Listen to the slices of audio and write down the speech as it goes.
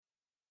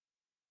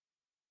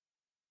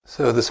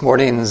So this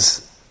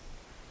morning's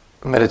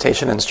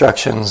meditation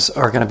instructions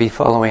are going to be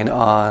following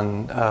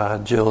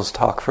on Jill's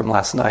talk from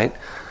last night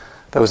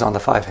that was on the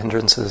 5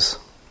 hindrances.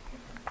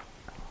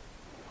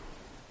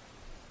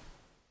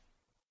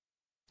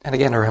 And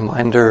again, a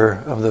reminder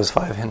of those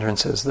 5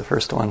 hindrances. The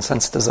first one,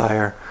 sense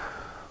desire,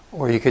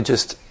 or you could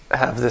just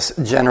have this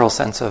general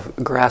sense of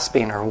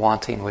grasping or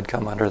wanting would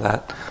come under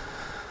that.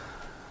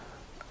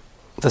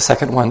 The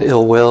second one,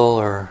 ill will,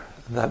 or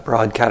that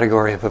broad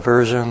category of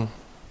aversion.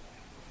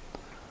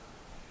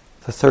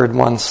 The third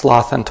one,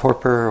 sloth and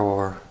torpor,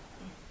 or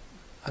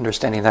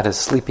understanding that as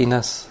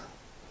sleepiness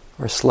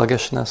or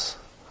sluggishness.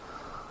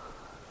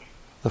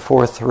 The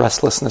fourth,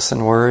 restlessness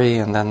and worry,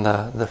 and then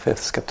the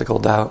fifth, skeptical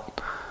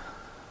doubt.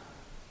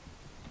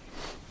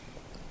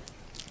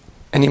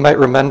 And you might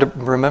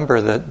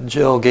remember that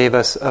Jill gave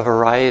us a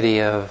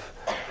variety of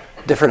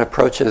different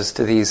approaches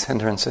to these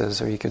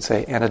hindrances, or you could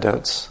say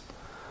antidotes.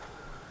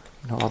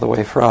 All the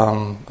way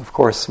from, of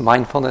course,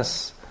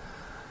 mindfulness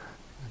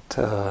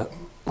to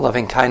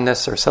loving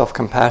kindness or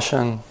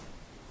self-compassion,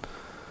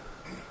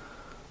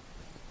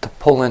 to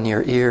pull in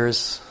your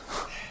ears,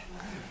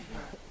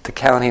 to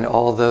counting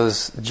all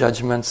those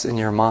judgments in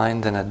your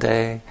mind in a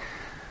day,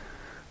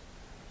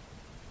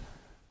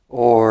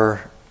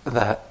 or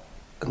that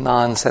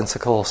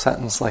nonsensical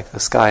sentence like the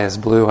sky is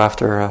blue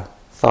after a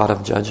thought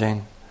of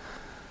judging,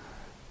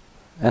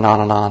 and on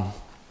and on.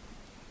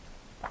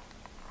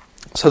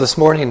 So this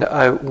morning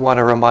I want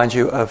to remind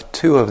you of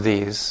 2 of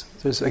these.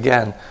 There's,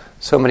 again,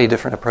 so many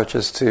different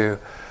approaches to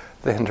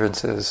the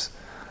hindrances.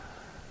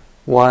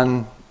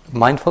 One,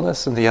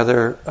 mindfulness, and the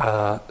other,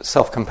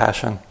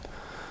 self-compassion.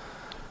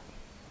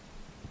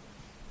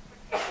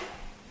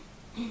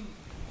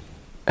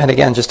 And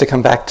again, just to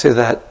come back to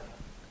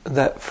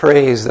that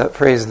phrase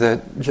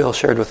that Jill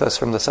shared with us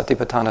from the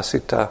Satipatthana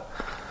Sutta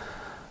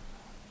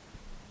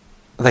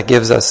that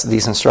gives us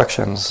these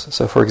instructions.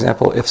 So, for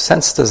example, if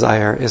sense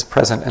desire is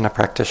present in a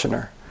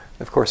practitioner,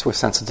 of course, with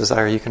sense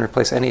desire, you can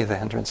replace any of the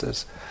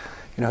hindrances.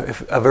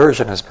 If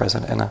aversion is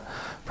present in a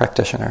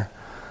practitioner,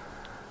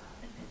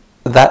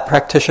 that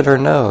practitioner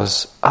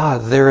knows,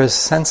 there is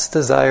sense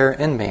desire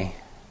in me.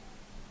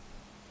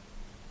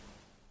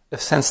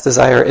 If sense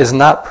desire is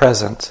not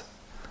present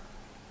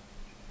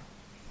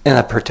in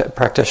a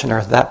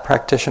practitioner, that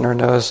practitioner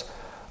knows,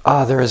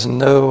 there is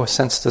no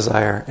sense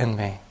desire in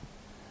me.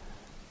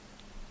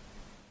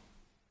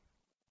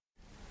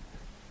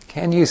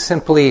 Can you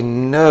simply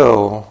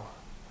know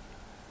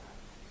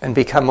and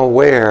become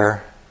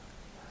aware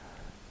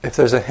if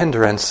there's a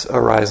hindrance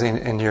arising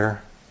in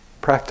your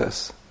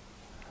practice?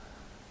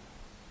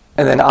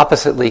 And then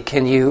oppositely,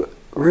 can you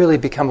really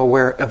become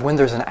aware of when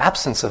there's an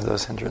absence of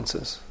those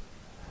hindrances?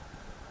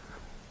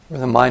 Where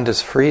the mind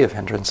is free of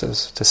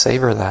hindrances, to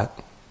savor that.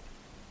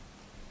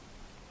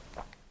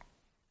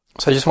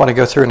 So I just want to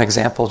go through an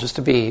example just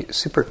to be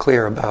super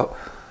clear about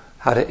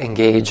how to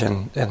engage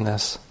in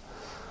this.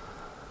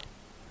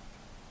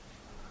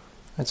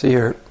 And so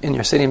you're in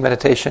your sitting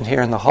meditation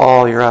here in the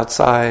hall, you're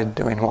outside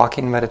doing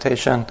walking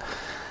meditation,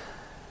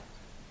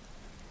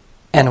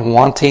 and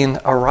wanting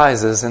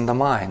arises in the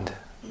mind,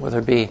 whether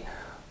it be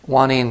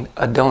wanting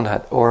a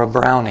donut or a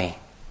brownie.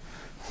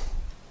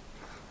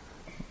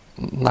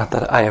 Not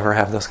that I ever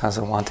have those kinds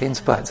of wantings,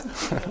 but...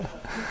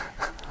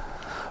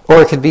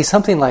 Or it could be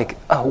something like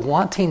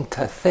wanting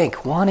to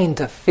think, wanting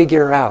to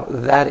figure out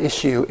that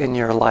issue in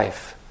your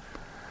life,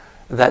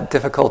 that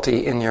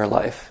difficulty in your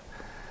life.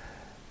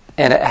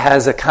 And it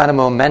has a kind of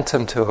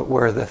momentum to it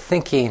where the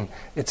thinking,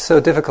 it's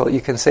so difficult, you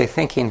can say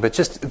thinking, but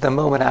just the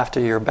moment after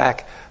you're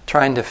back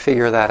trying to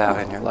figure that out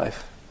in your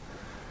life.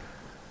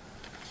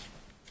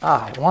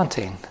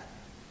 Wanting.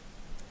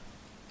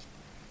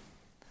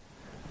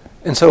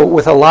 And so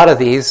with a lot of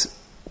these,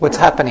 what's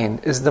happening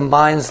is the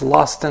mind's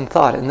lost in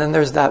thought. And then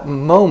there's that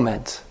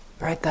moment,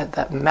 right?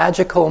 That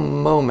magical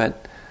moment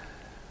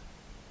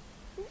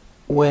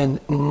when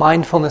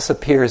mindfulness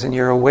appears and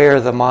you're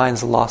aware the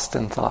mind's lost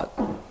in thought.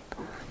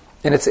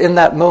 And it's in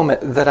that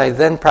moment that I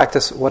then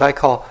practice what I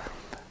call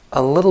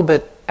a little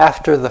bit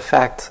after the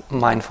fact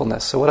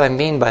mindfulness. So what I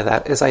mean by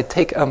that is I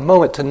take a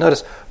moment to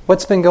notice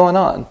what's been going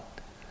on.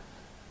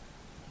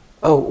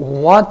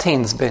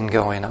 Wanting's been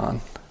going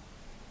on.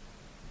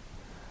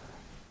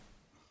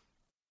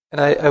 And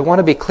I want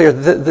to be clear,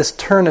 this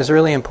turn is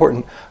really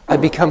important. I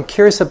become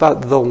curious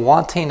about the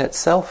wanting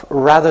itself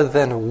rather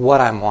than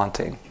what I'm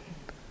wanting.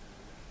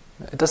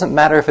 It doesn't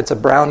matter if it's a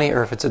brownie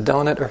or if it's a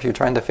donut or if you're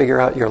trying to figure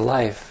out your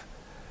life.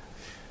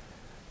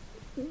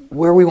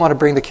 Where we want to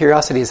bring the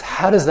curiosity is,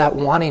 how does that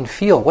wanting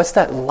feel? What's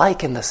that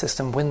like in the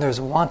system when there's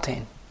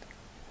wanting?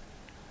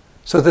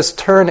 So this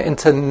turn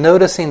into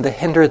noticing the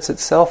hindrance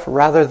itself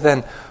rather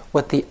than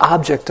what the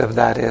object of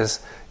that is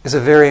a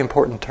very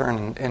important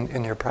turn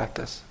in your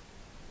practice.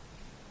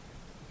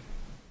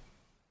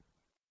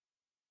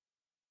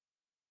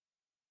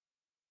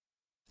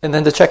 And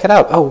then to check it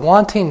out.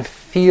 Wanting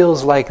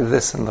feels like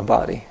this in the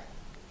body.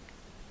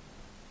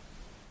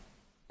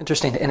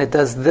 Interesting. And it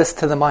does this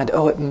to the mind.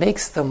 It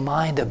makes the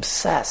mind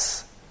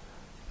obsess.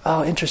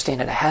 Interesting.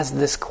 It has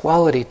this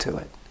quality to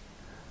it.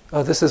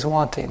 Oh, this is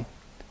wanting.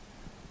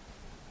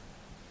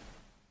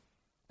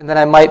 And then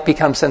I might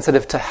become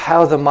sensitive to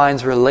how the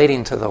mind's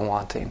relating to the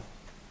wanting.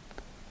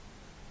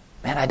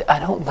 Man, I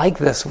don't like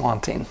this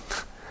wanting.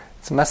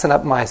 It's messing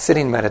up my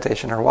sitting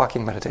meditation or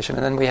walking meditation.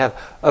 And then we have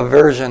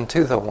aversion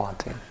to the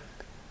wanting.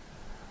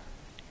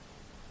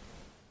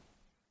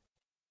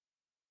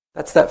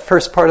 That's that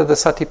first part of the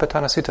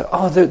Satipatthana Sutta.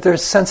 Oh,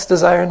 there's sense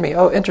desire in me.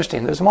 Oh,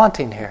 interesting. There's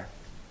wanting here.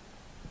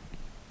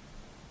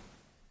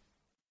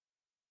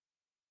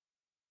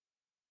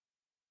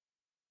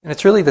 And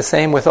it's really the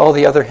same with all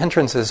the other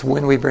hindrances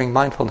when we bring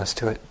mindfulness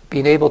to it.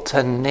 Being able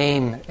to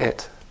name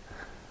it,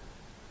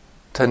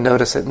 to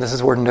notice it. And this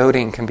is where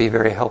noting can be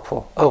very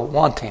helpful. Oh,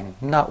 wanting,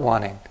 not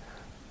wanting.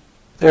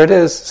 There it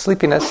is,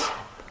 sleepiness.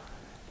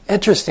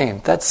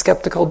 Interesting, that's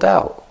skeptical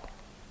doubt.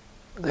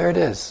 There it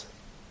is.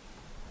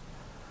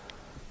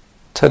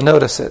 To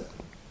notice it.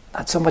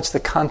 Not so much the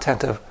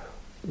content of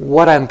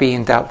what I'm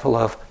being doubtful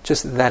of,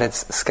 just that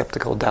it's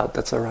skeptical doubt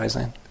that's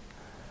arising.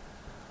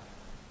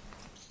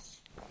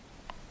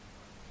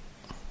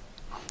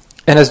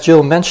 And as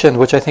Jill mentioned,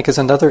 which I think is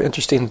another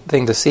interesting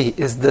thing to see,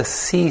 is the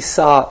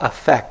seesaw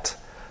effect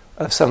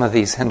of some of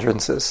these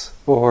hindrances,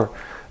 or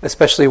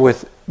especially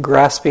with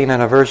grasping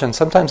and aversion.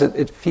 Sometimes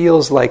it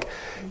feels like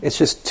it's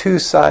just two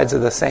sides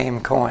of the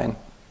same coin.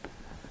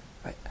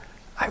 Right?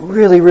 I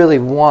really, really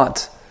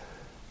want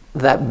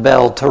that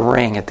bell to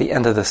ring at the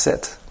end of the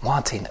sit.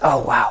 Wanting.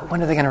 Oh, wow,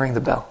 when are they going to ring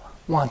the bell?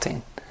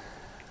 Wanting.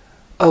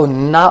 Oh,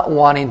 not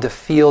wanting to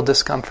feel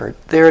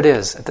discomfort. There it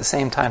is, at the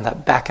same time,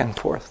 that back and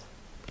forth.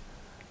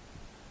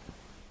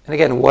 And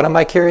again, what am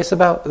I curious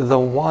about? The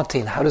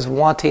wanting. How does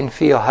wanting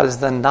feel? How does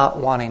the not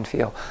wanting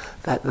feel?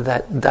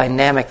 That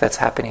dynamic that's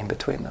happening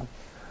between them.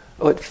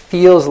 Oh, it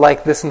feels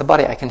like this in the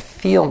body. I can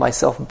feel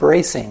myself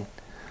bracing.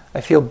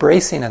 I feel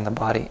bracing in the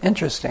body.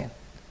 Interesting.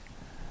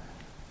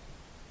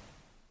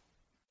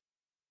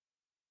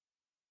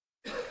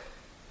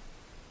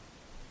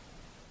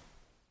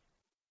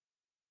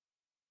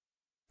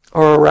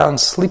 Or around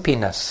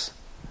sleepiness.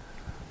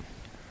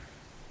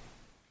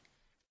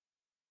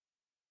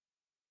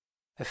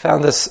 I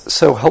found this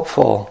so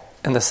helpful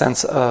in the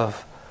sense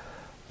of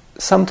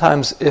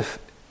sometimes if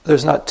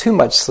there's not too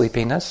much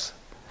sleepiness,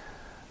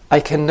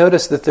 I can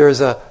notice that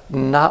there's a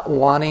not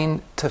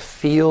wanting to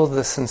feel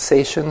the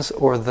sensations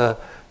or the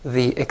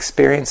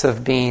experience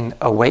of being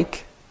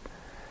awake.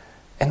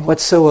 And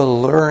what's so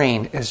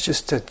alluring is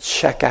just to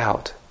check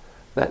out,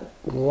 that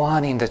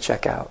wanting to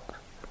check out.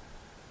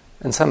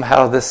 And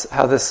somehow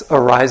how this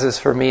arises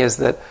for me is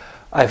that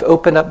I've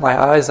opened up my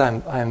eyes,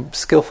 I'm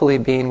skillfully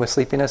being with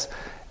sleepiness,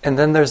 and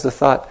then there's the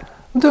thought,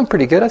 I'm doing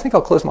pretty good, I think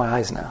I'll close my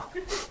eyes now.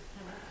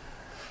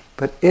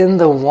 But in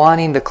the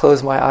wanting to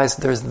close my eyes,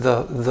 there's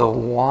the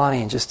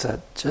wanting just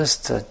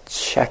to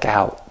check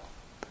out.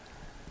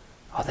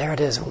 Oh, there it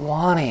is,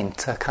 wanting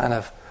to kind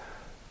of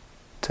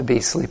to be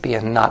sleepy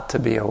and not to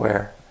be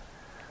aware.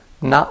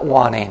 Not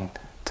wanting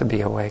to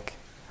be awake.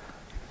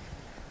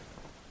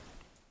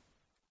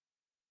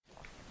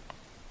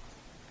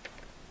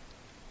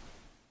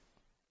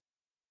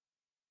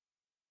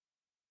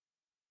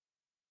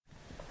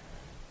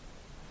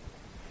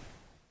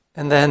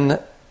 And then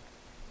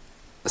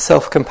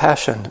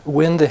self-compassion.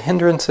 When the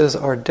hindrances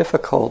are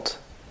difficult,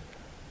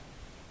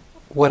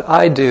 what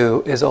I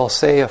do is I'll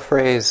say a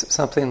phrase,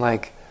 something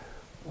like,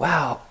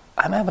 wow,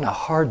 I'm having a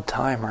hard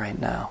time right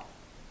now.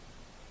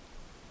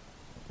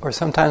 Or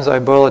sometimes I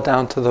boil it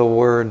down to the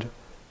word,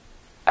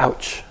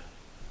 ouch.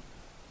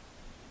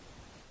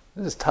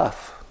 This is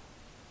tough.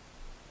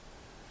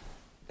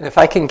 And if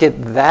I can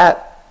get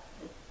that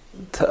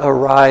to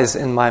arise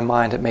in my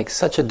mind, it makes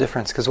such a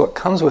difference, because what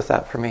comes with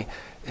that for me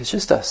is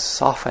just a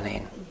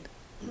softening.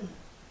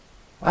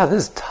 Wow,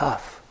 this is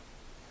tough.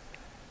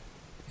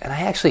 And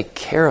I actually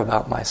care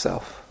about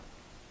myself.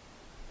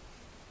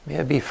 May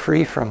I be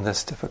free from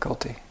this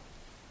difficulty.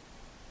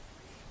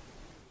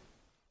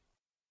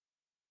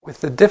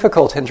 With the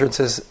difficult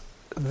hindrances,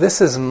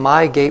 this is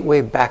my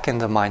gateway back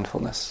into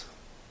mindfulness.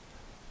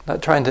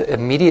 Not trying to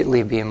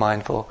immediately be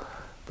mindful,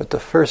 but to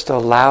first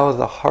allow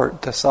the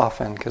heart to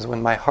soften, because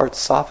when my heart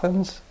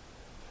softens,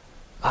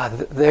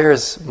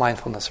 there's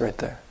mindfulness right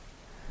there.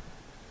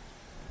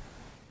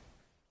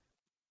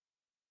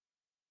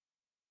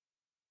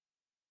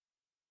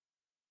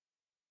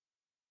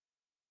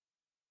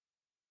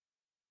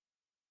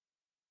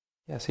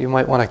 Yeah, so you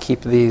might want to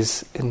keep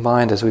these in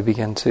mind as we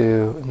begin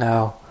to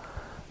now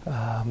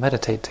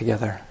meditate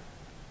together.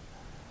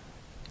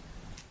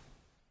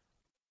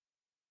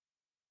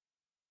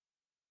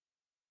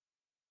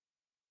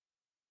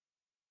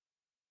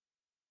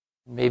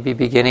 Maybe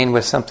beginning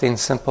with something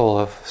simple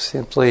of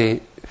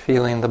simply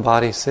feeling the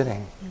body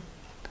sitting.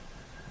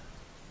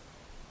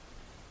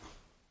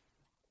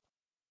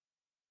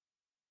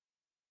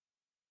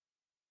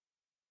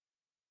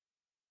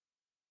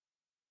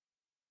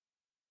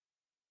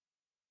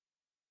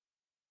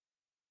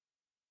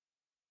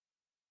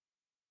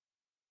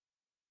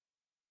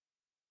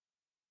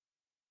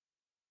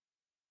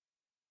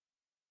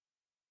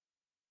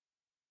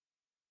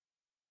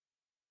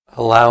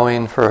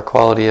 allowing for a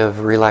quality of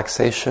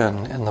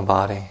relaxation in the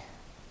body.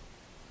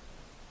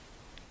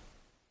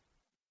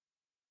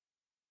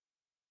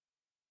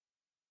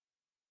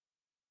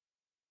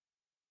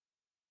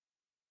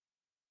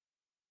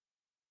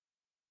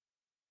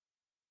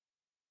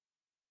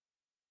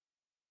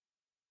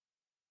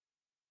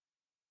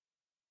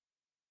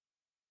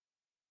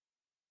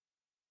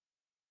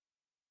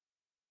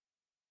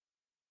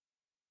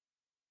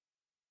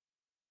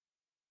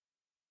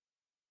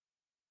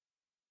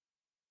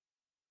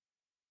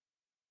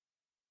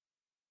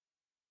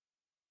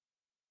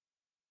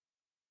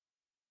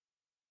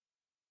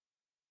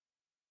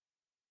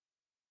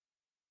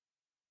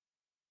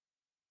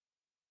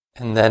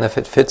 And then if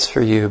it fits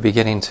for you,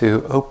 beginning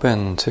to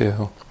open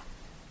to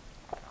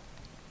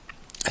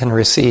and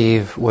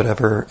receive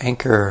whatever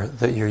anchor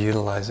that you're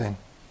utilizing.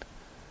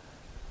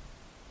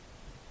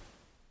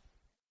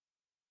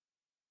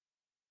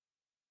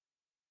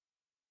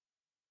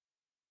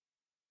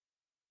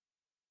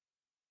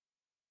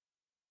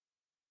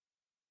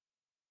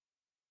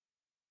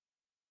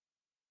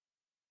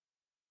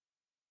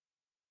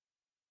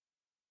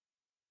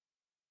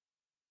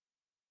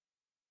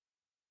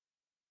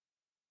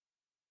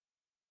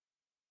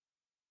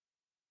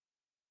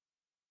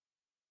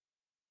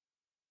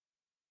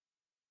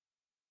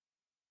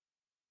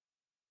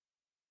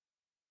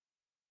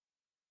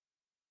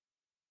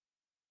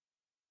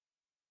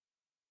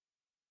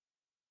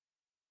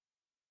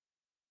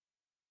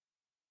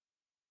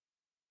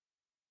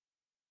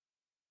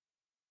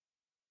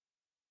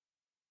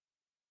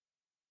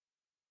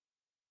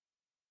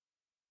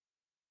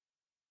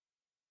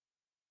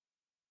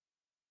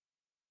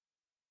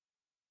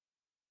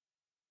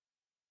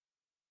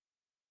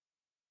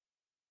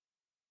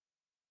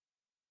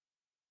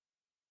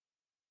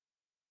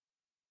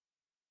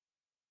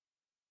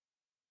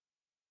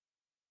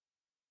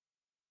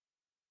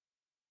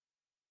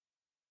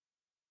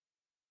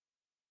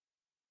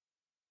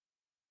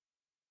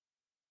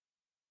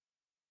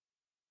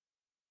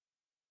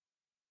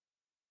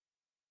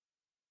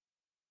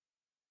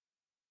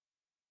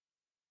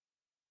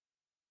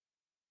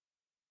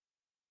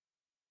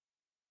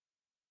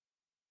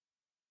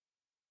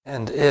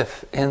 And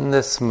if in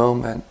this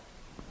moment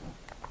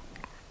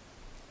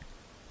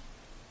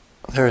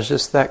there's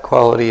just that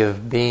quality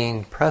of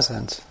being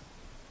present,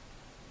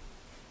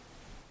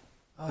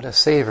 to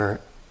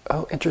savor,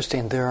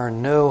 interesting, there are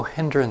no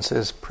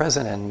hindrances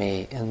present in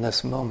me in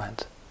this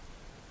moment.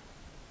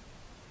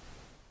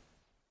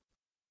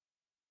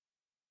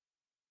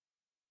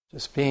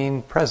 Just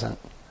being present.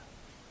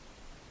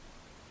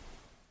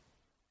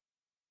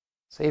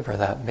 Savor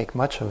that, make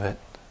much of it.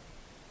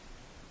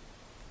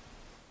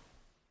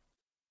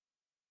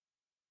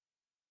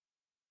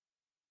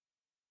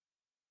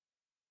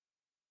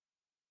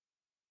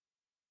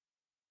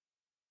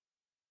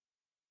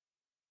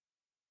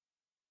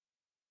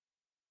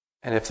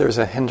 And if there's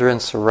a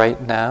hindrance right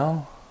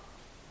now,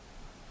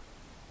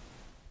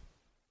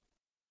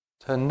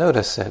 to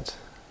notice it,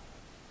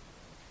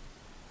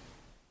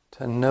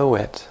 to know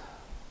it.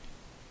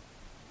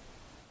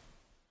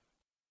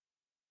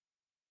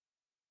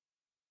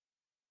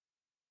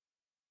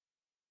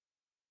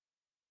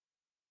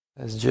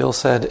 As Jill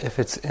said, if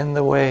it's in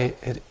the way,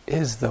 it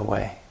is the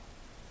way.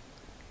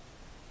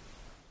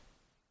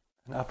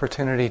 An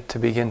opportunity to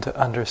begin to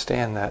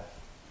understand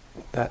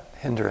that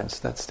hindrance,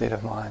 that state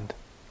of mind.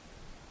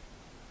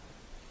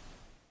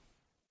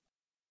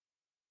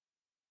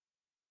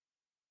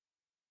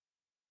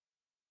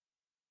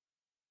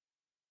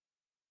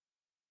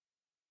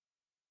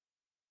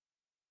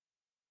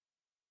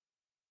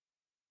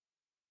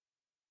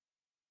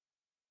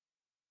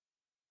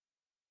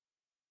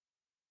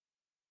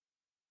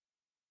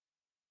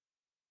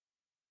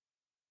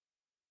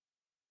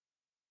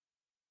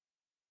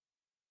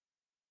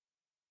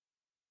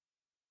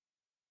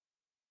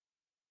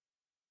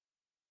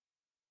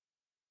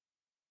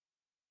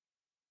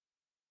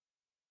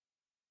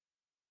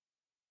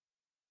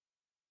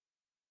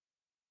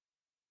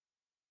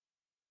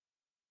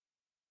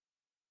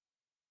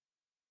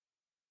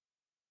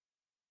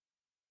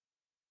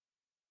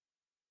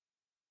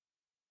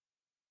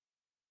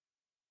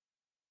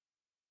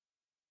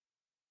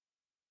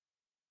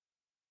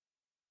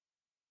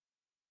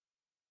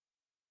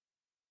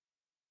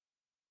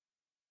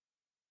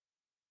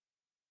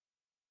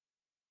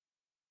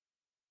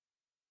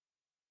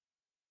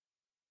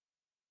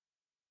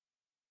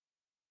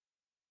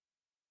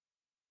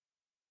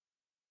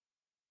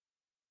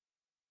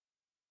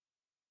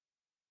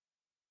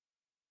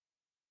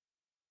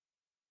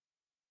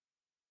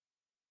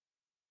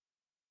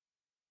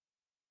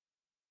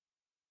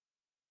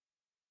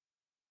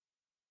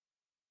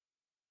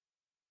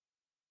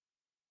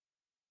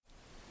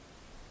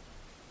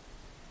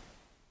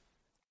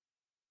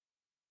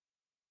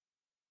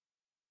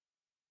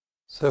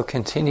 So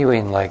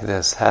continuing like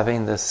this,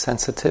 having this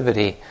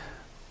sensitivity,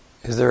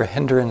 is there a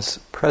hindrance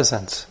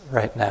present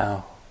right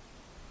now?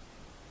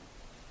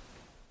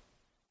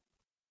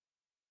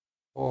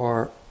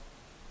 Or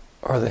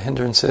are the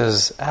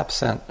hindrances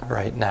absent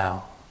right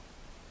now?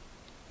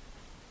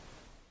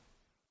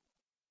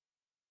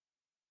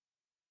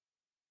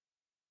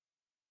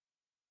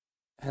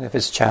 And if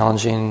it's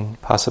challenging,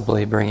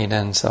 possibly bringing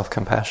in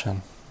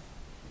self-compassion.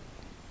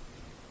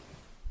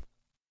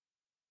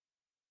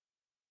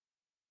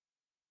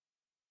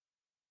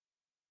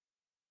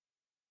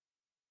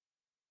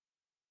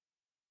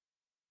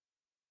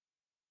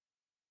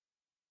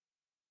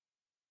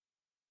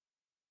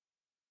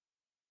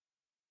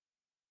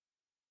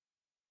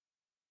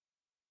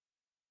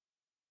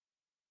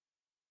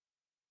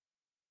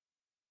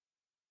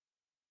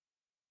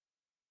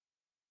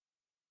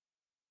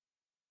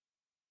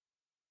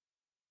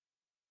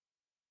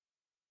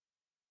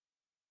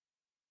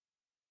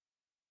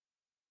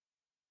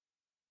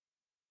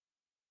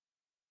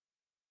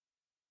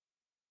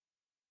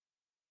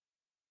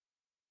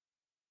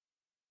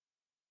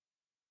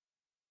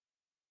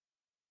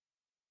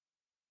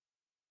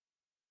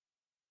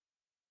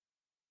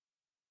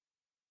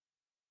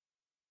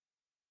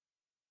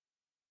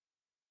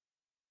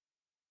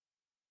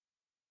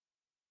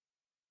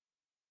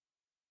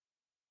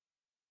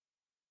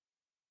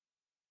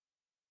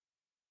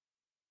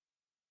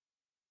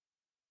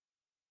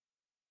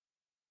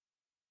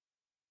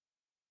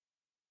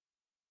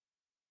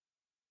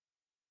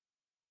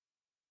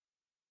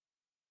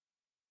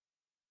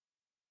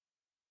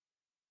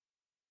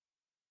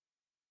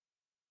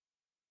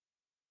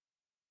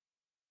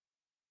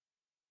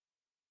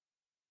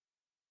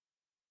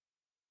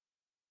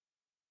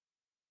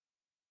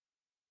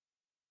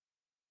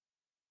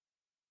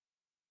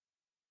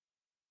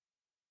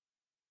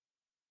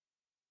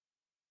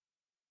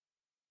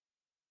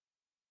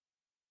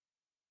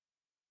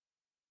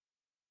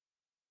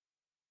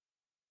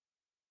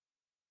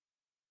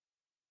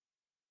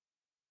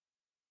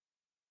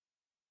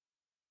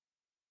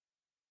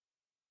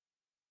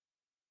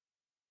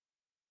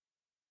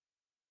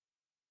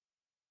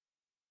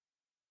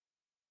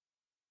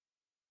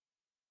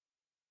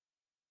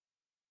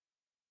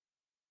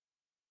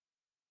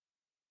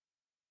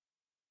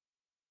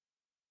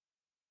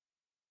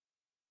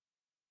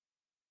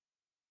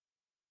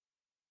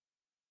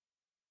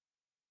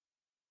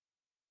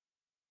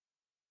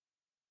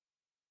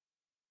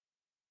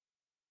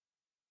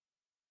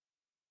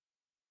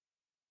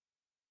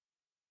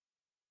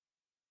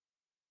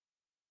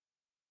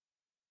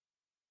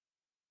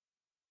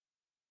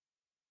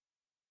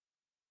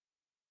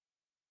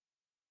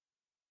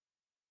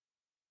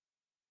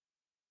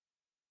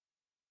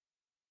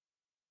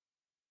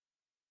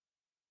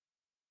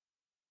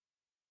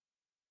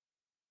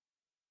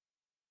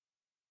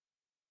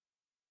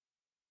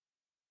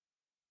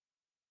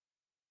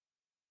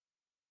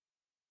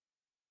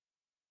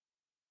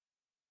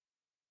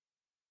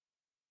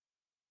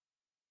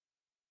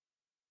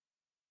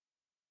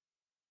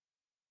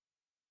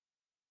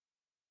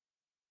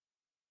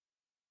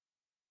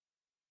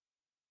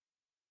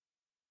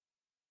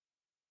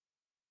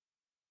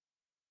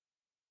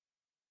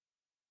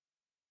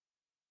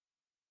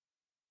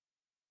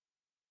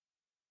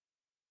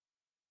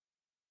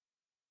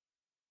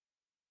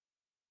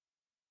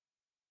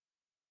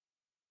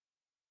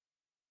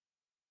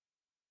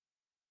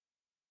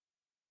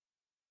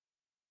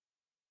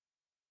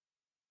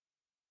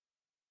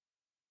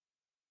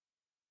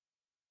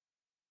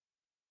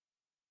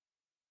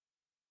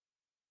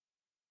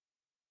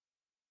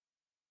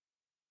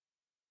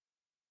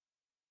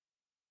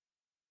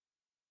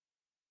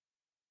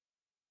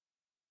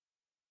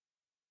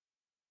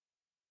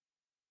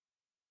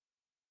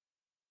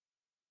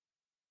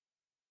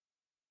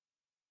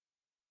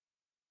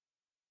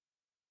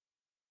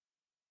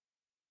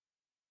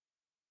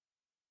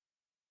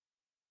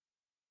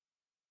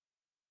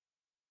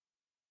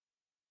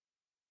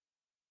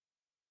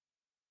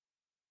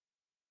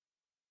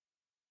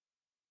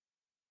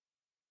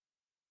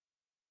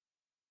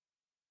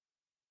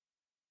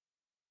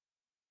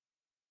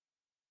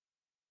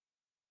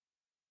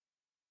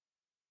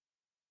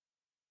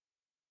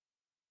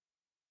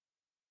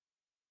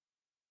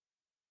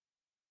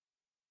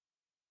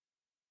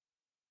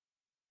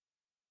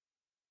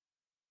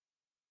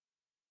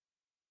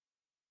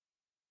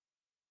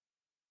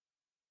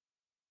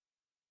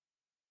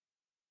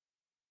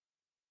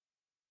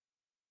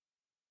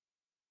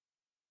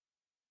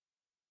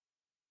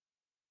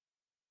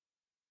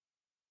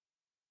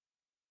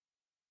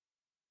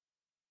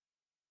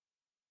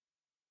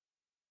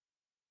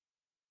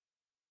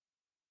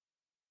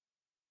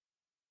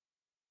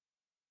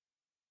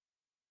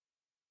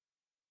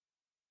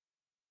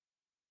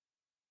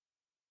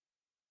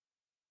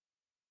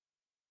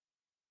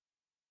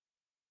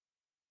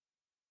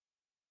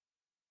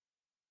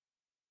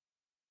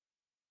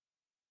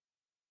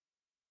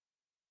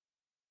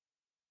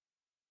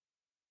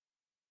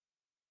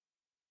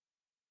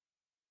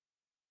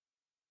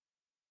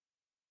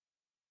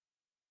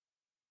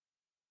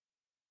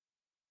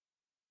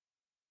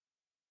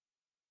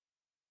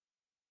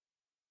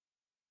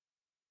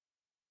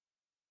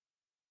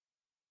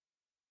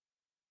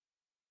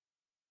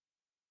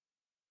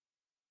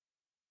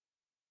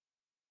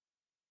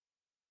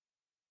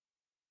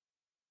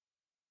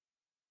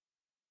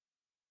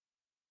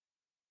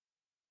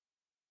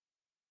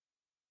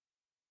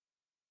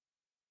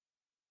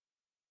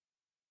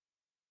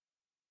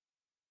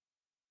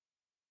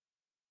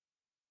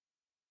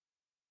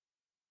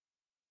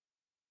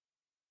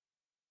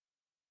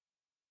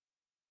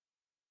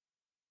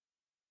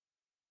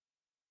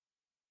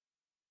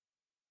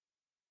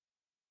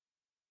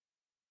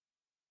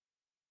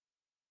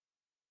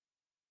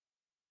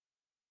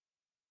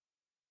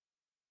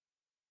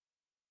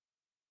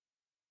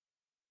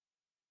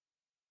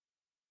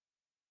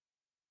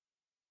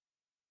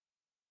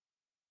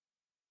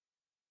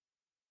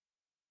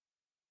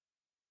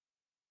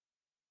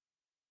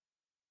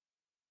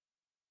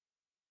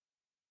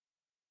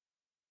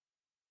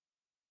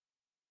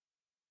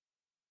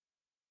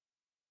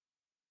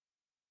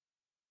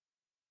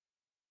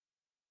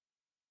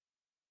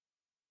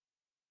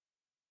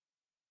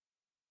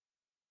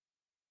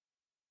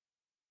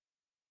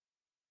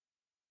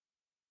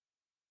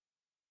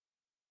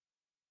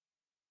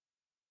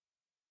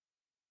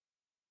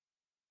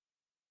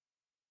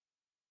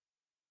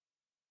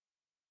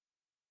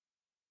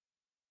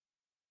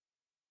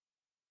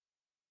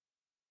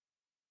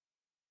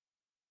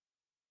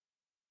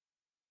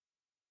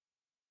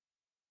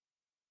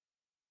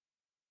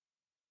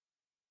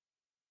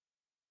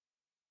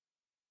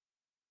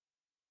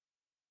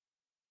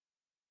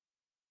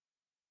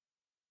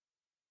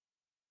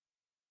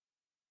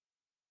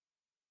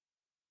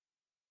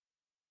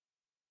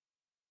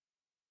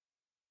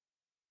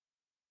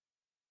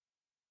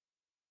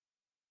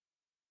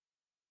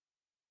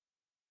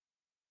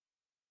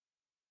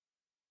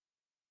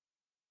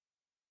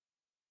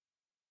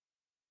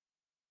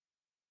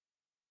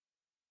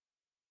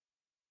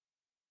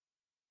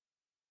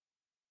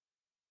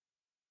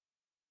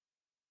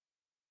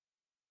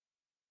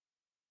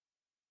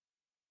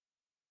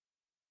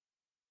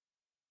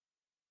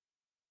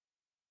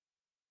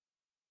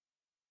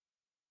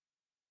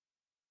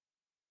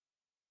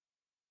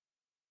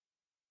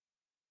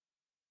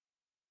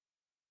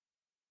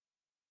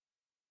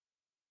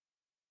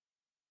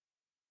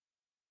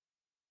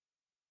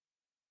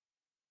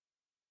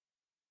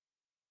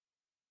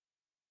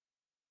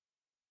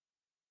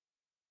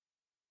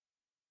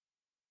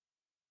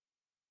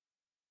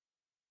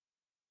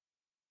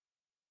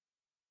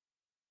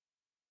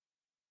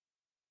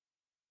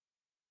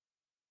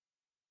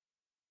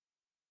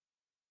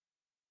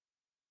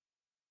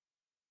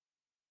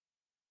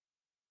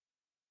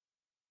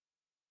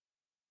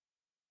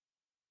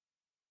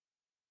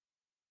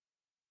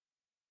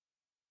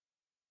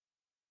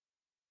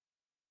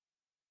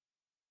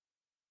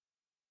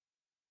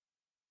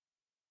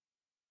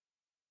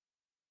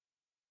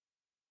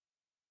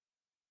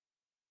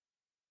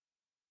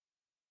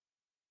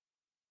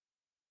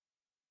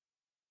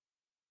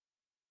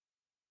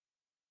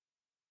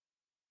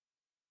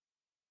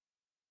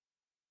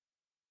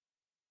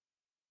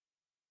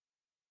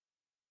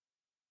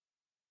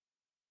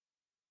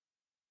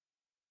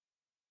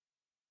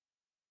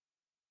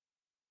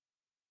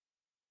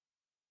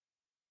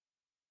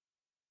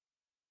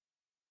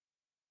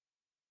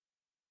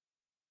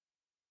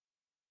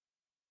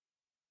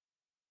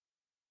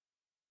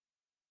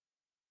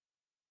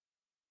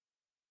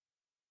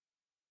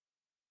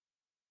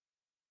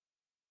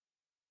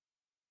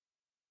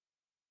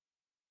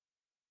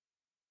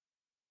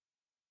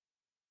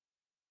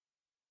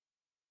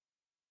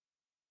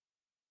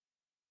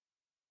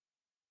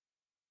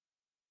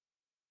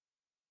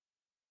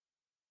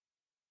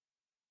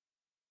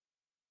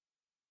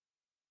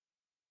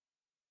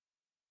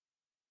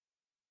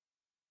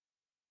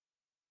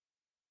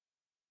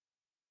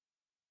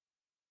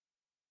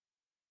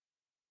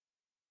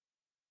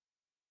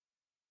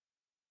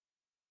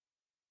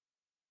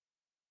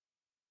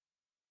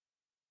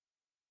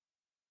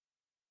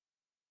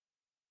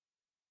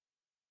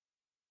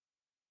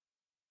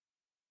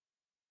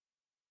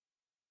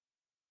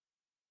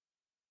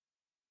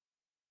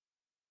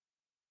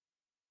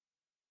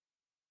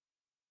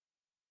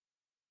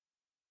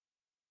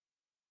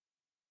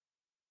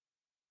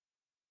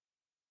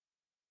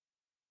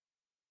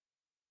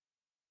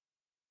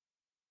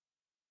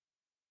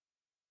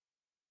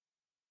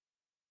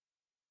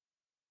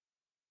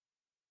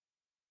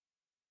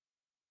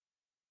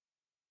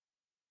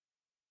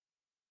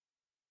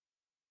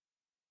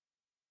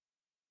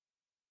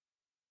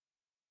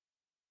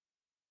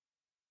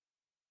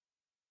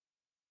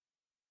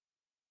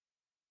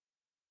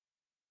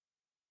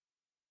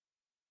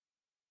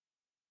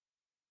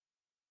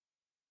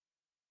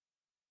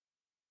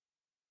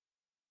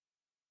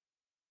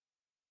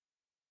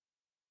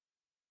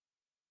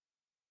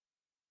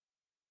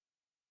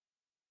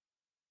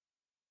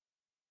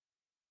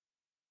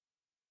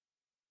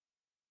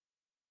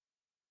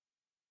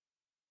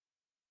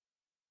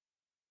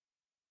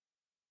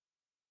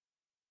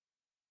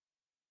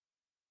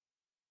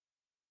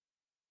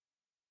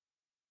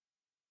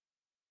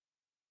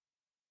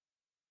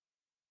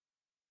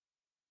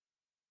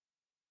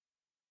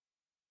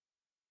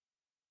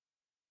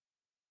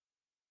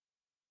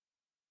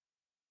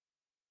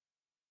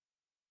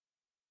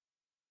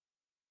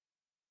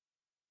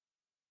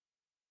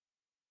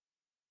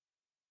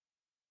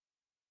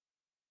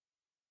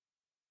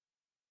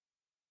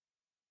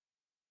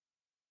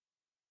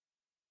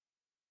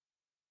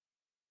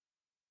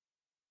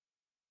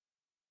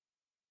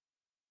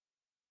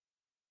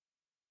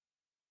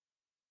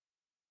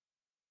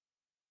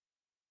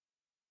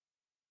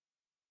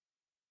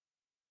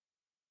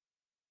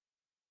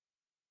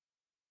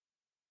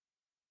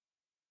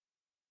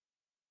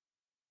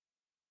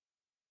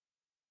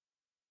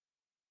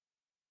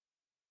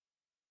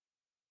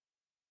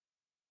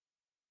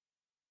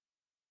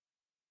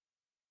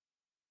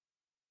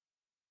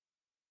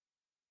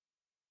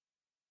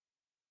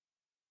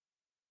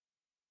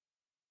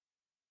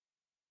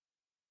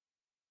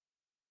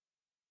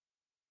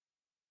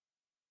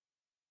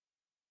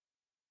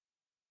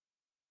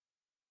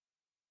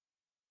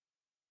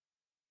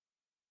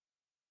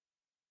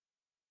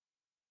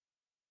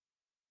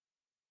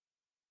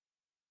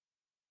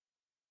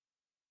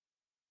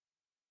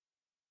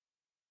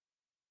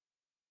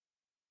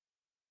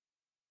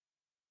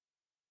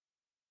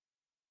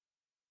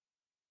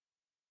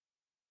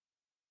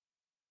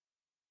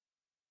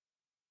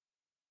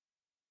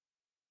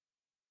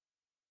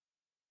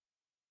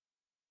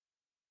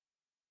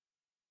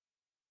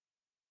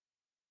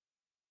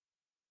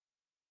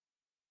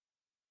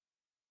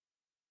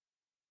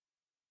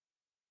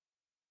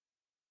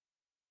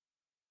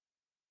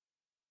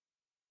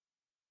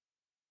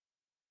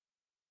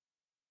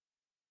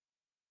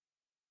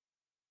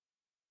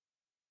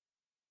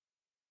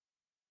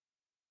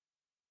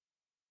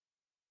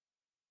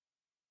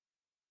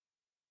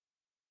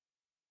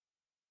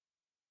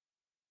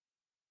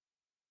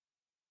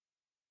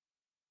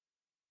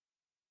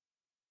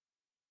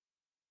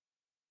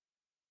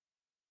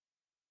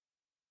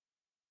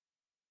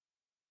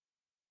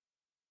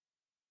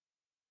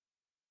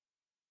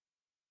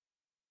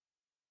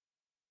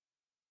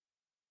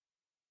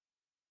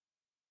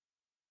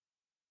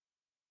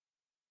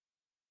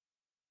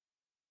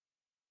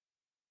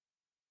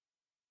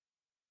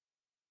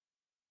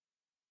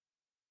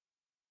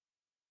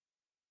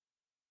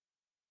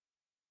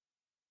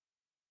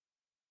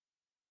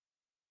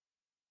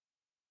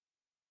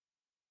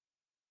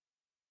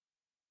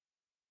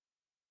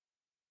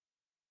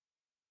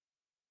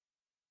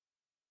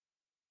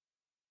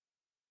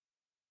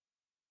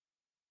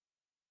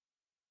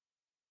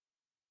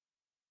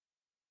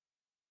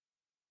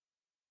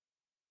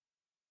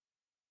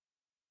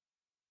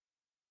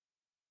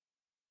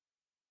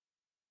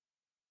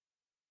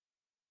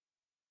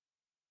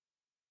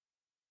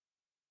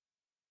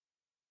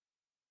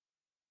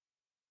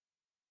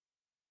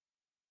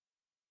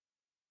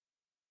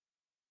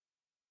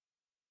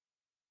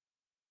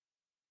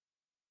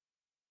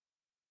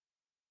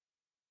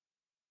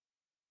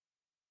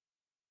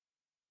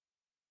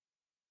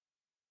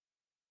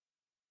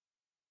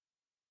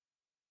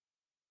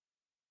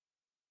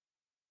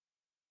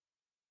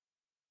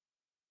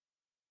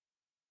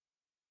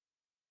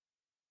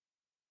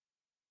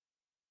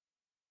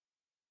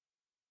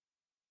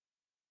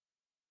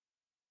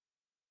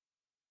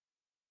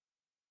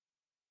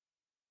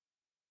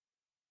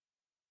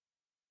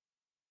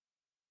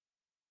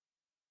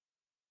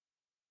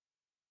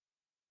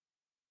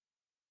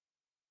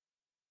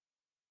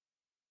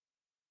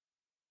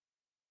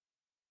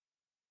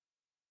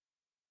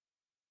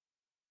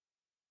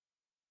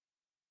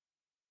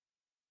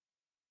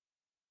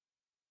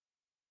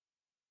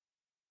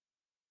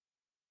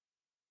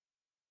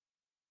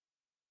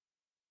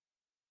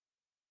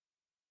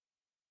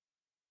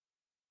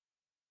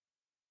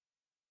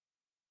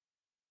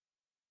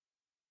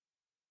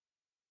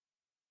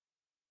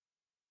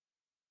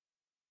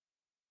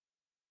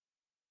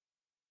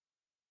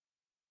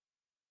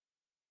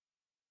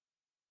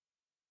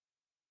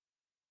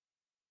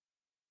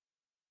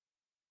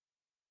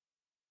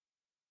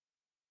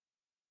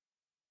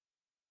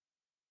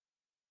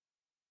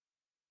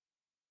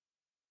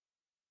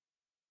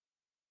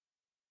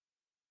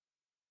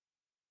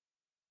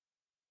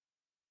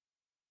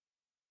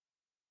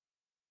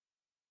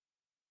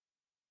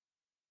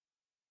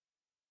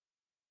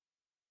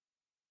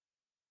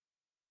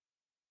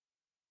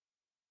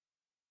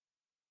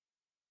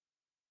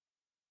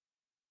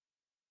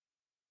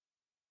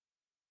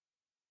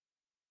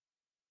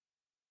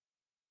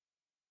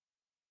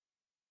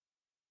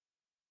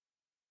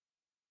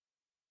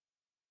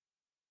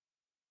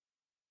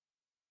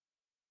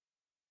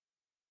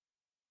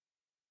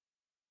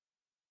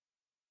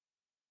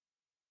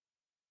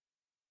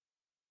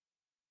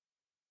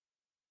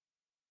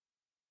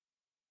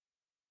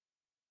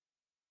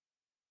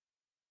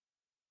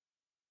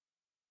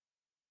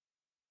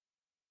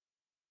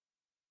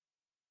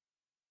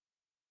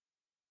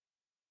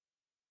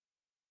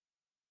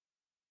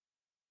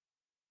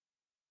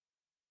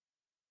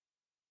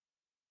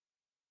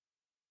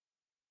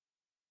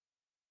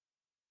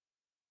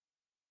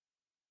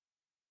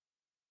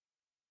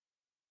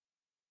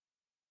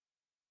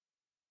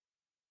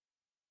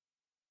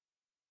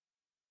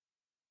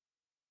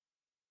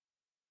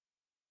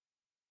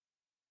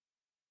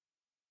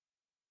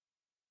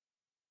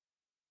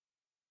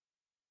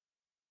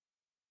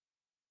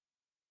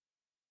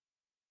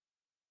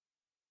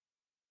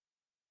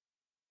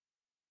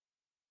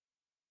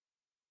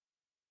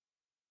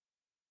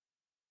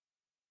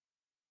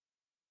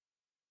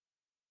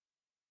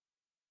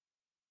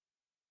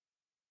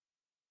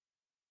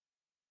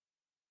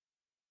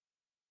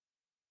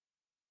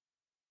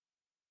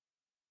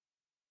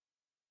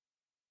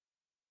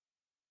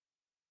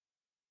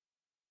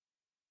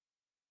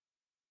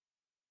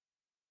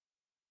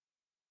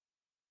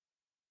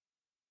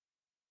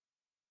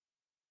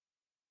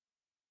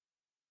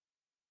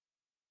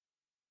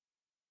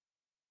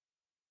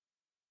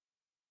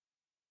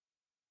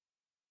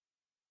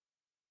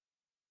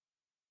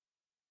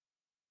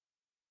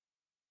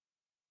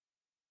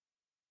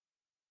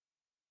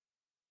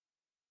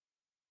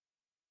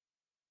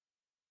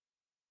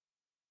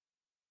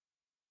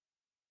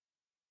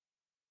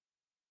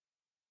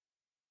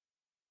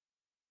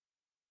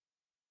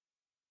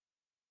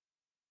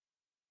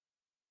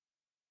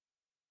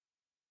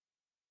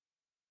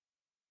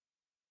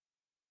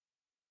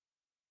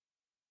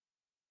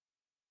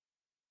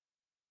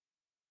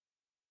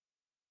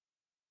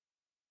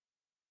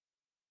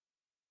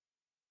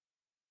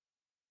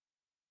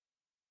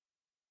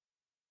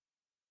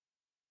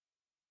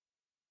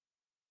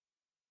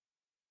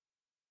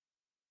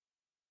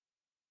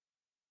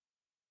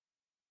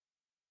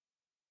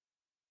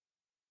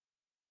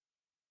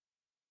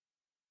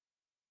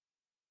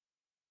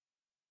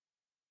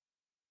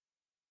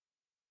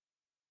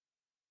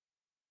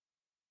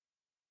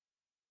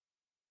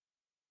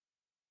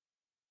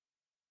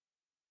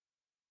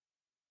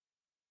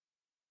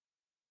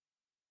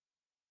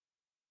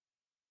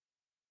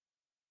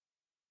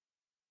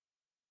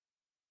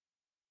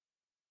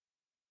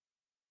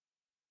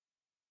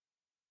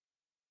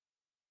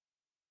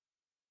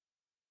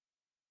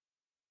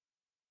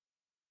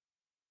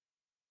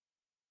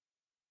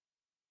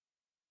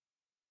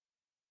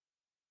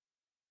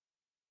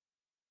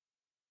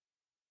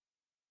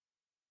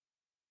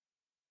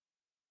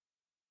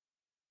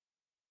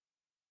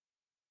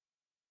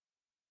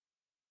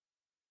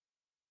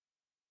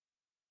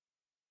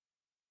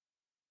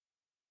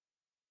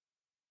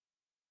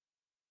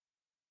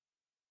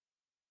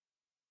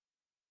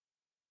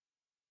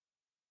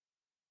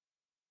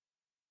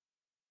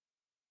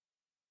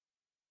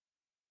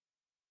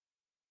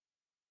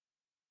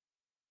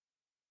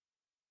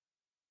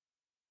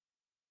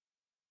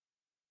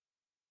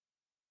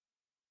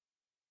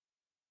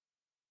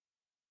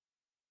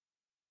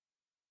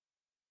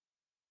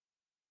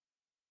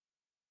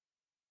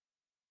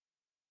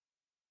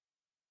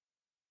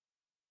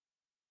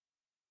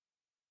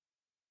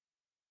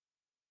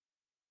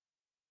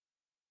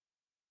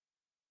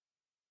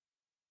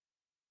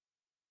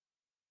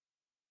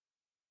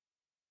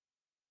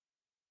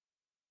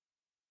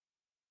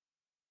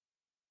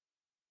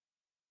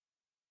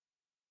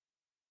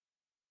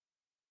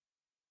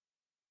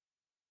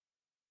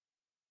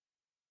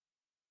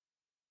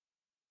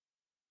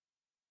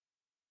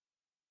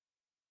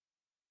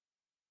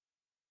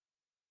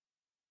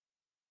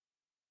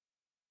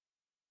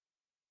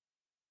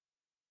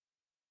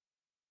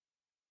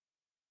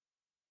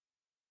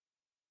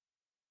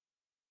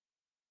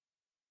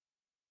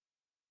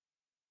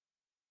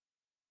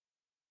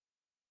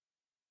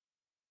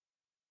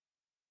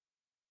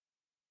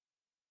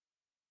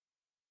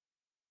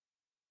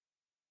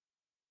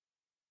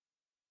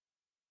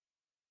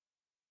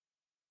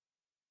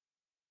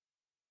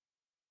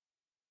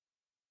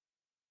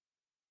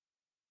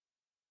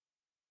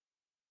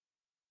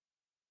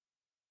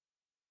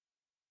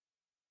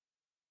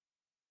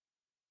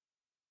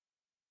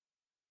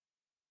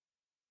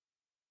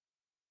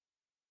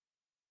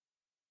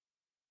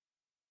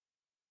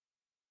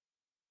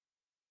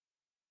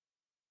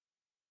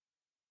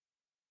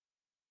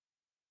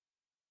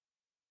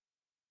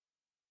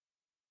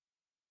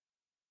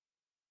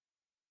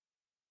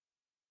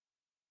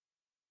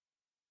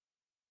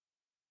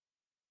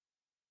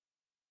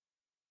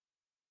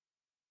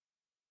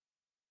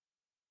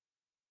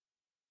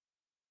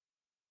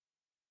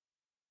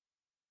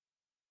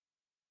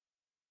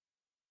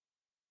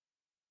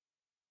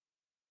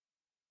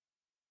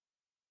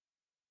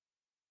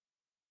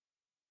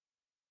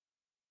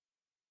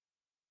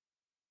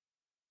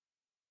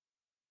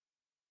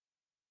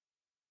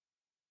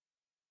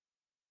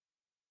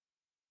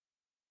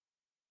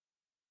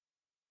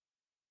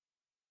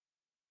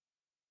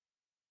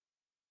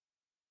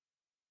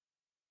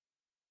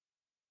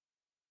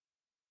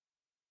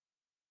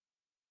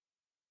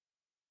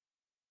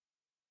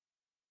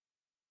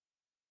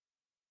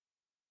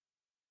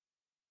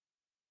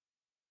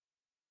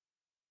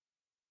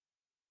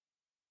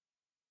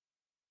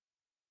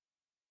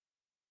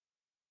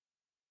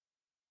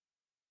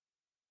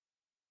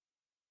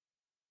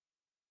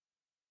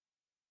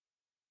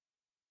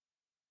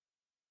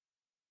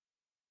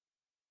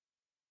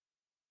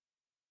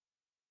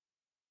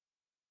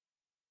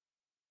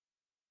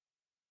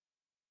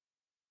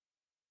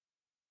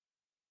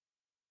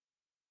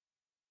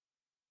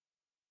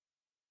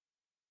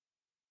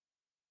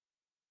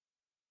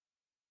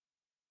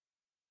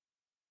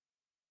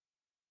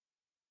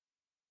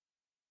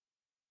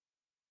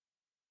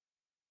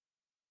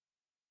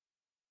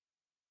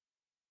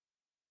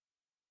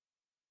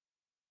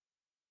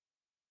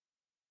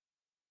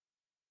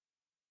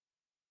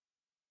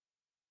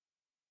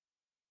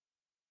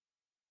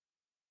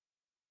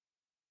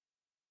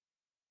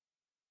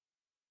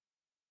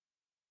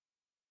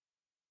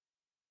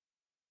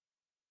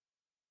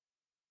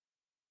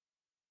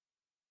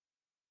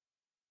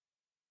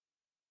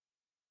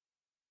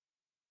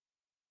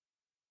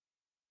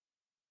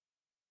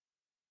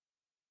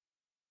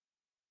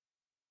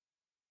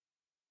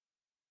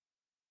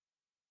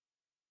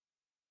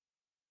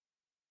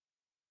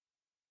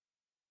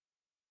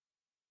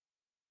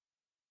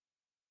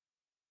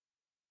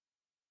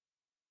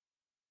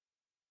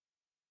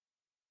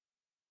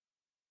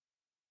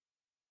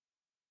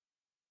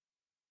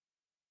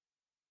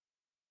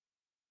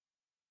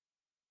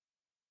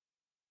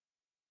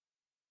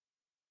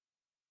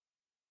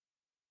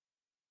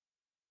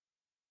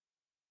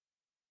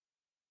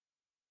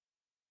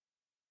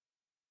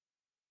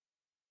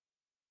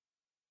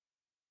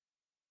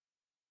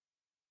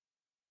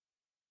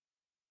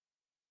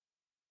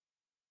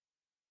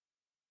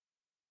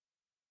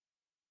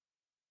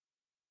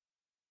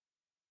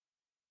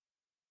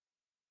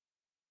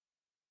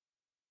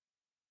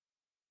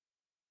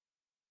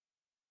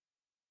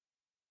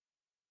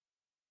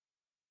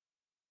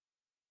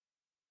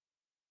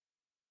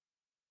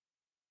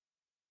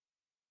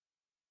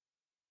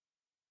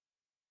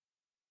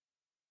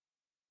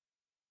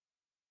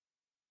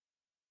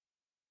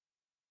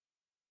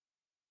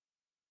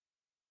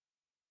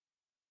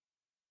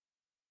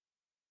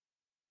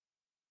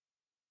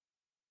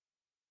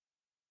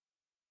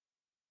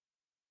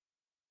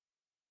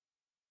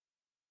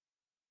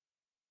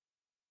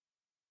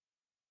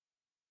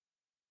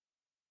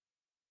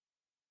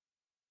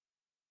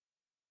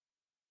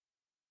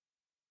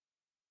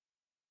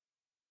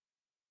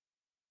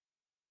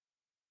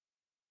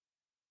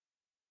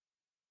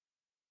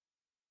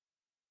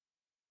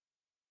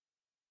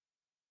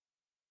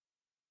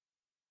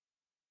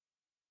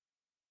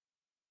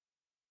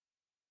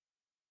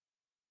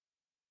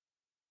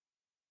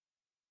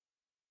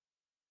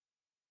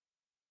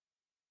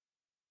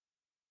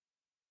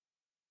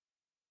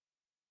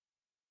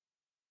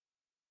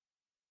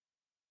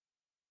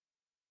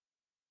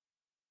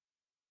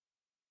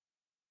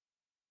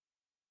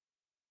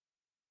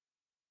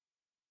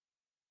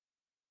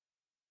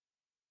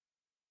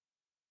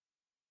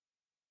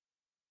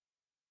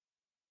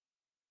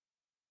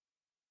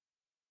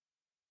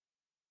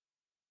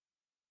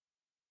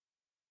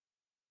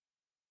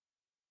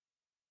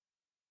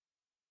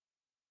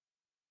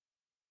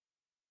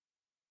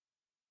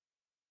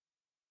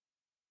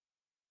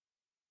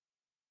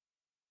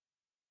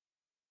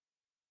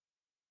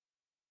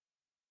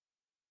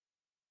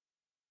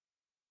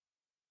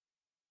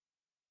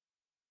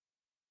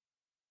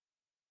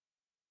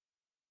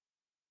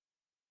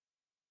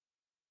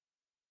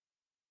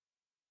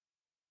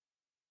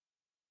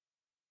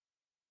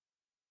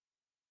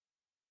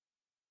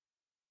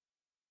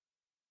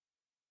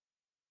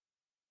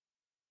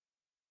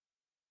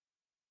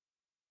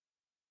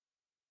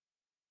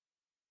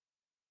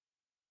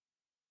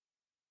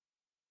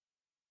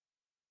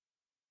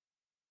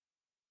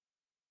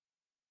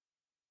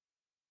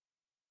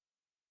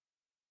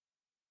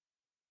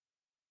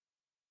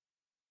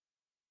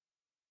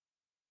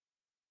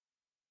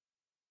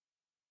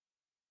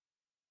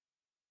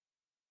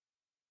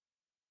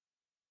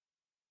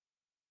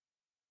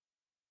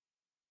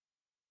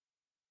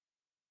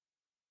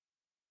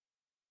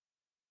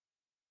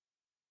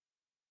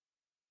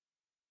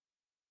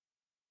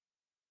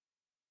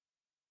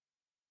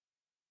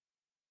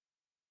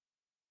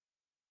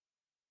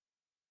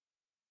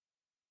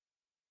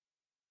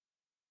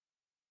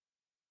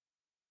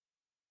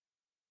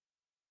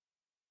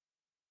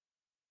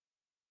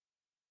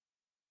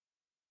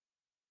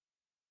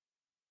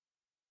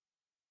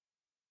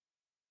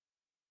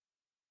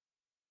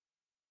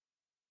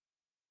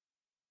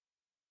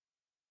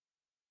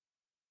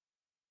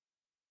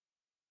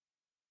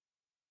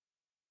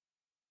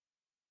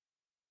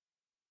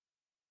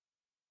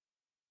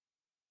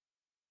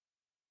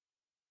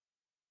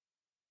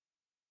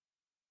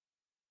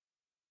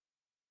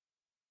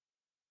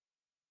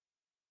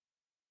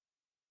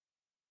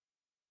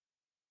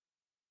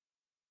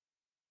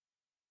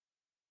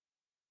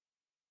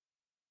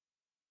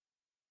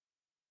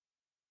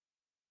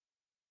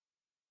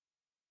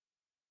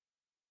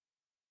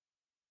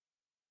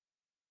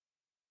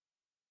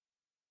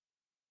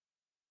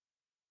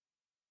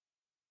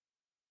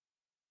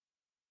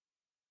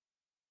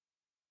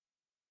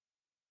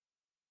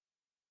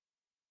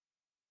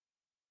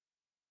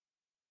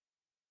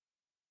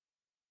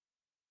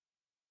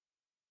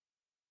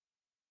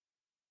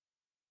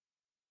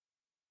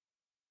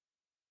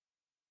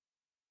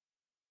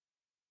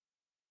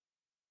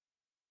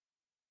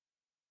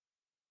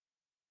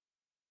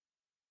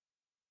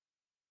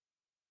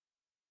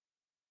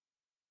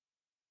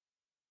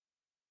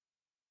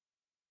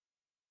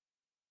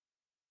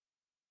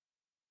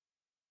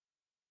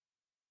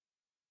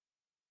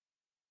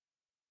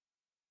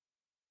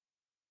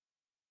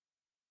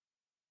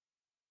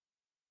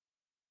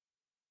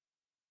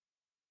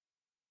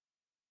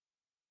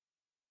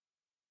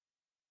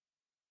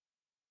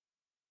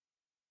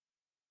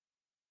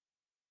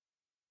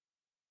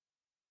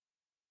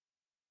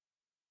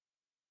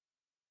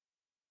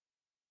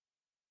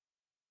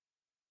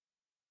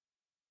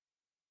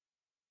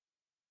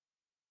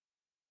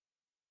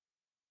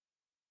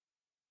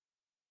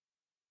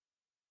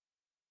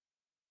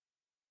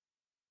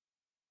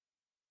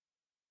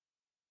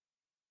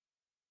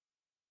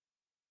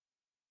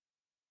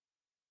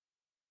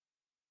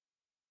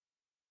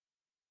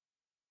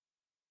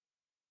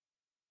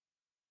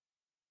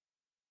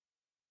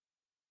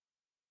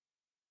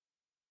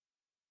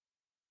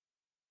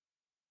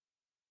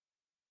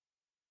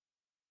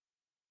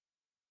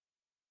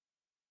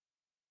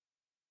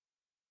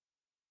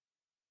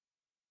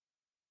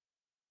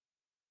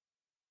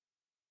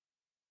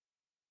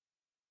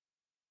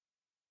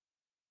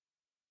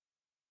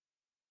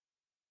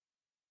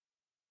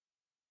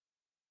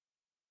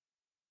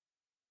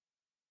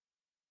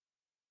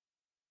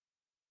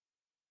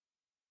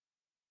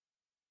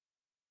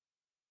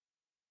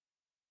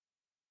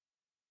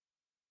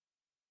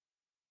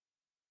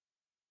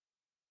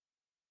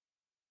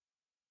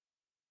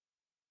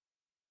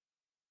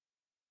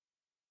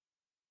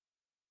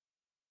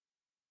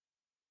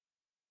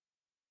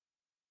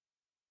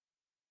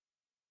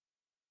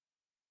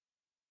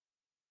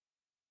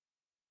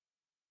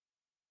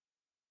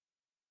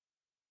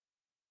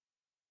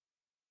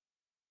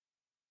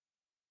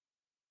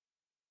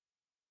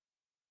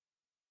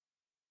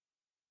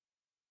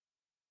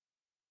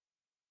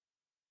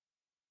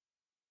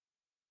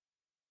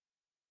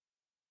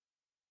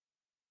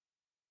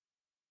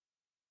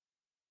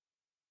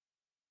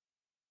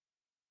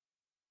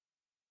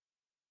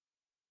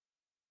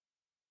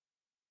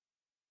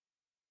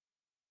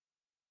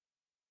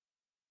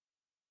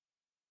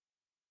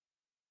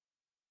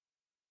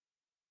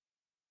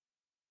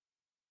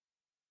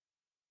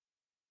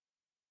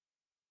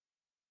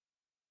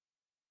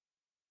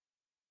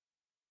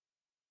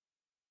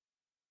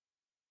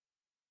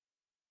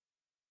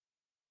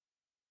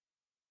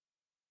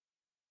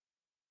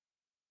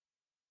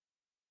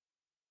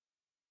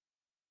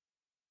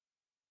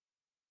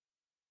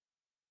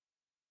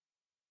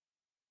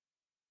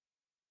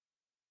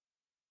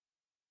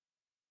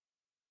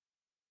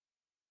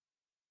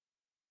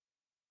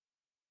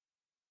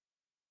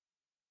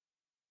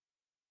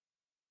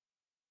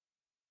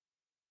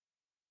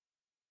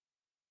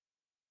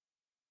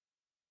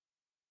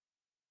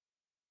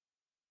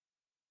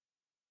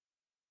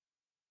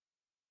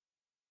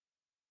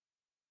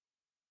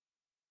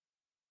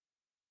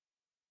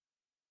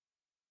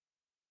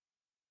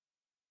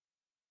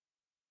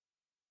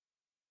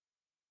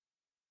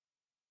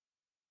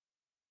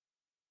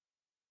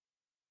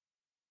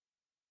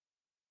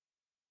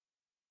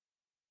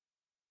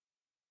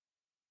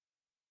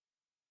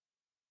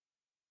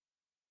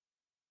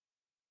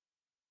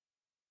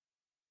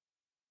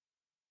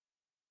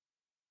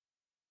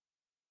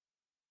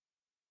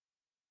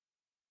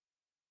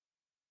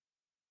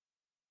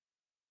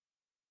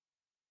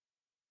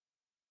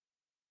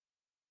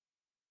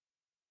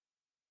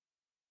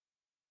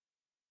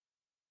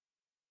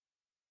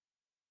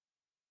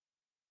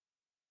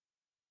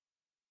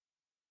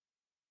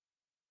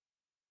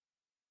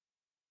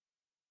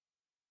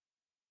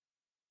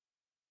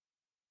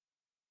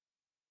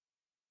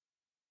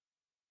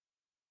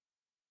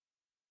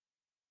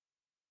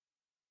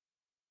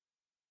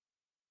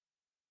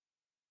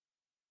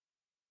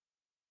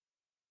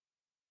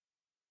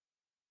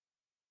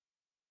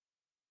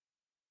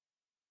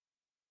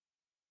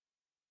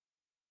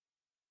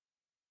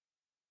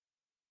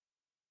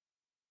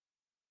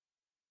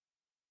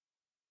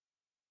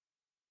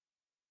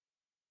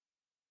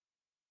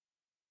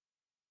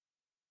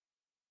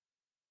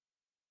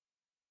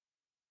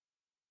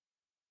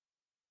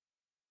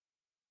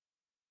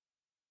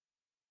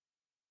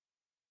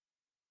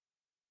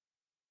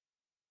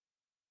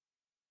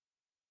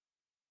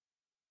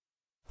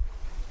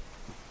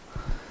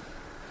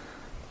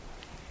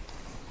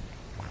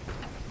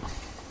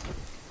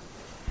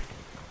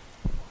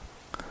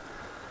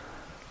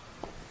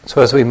 So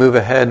as we move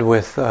ahead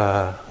with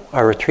our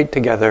retreat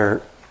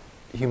together,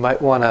 you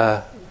might want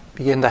to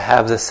begin to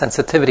have this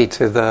sensitivity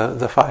to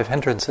the five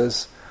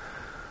hindrances.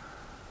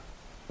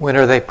 When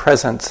are they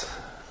present?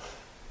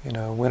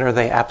 When are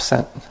they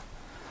absent?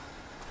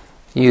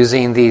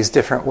 Using these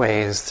different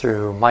ways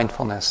through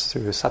mindfulness,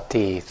 through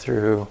sati,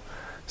 through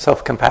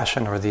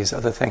self-compassion, or these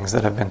other things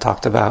that have been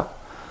talked about.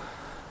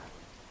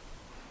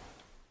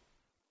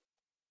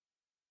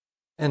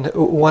 And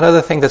one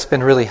other thing that's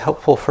been really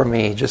helpful for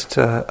me, just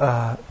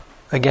to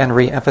again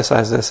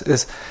re-emphasize this,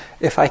 is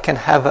if I can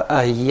have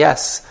a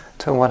yes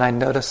to when I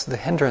notice the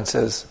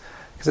hindrances,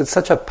 because it's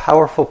such a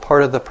powerful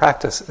part of the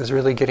practice, is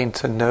really getting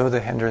to know the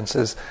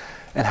hindrances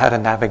and how to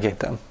navigate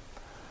them.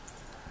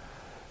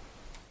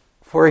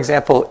 For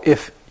example,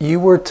 if you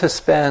were to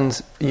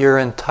spend your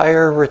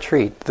entire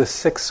retreat, the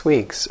 6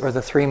 weeks or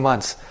the 3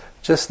 months,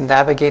 just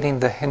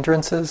navigating the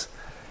hindrances,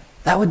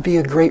 that would be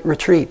a great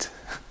retreat.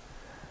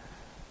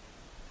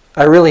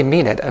 I really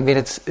mean it. I mean,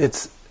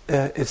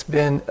 it's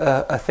been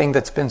a thing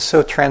that's been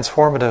so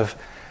transformative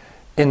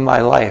in my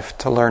life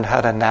to learn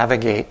how to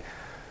navigate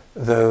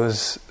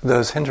those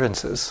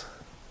hindrances.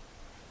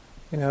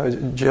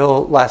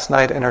 Jill last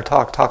night in her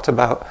talk talked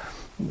about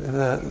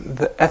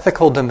the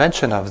ethical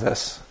dimension of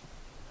this.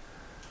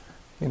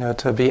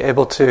 To be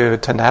able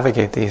to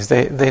navigate these.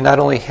 They not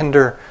only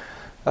hinder,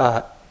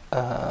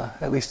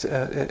 at least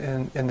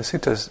in the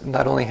suttas,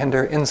 not only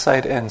hinder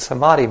insight and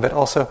samadhi, but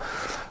also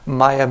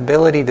my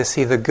ability to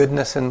see the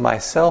goodness in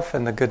myself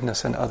and the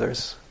goodness in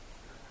others.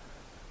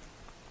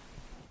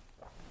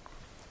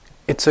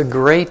 It's a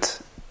great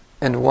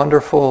and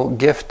wonderful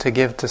gift to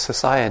give to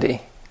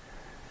society,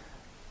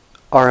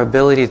 our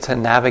ability to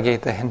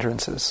navigate the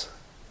hindrances.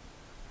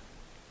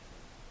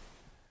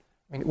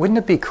 I mean, wouldn't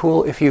it be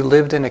cool if you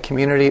lived in a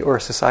community or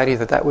a society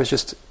that was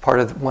just part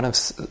of one of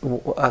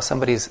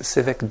somebody's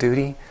civic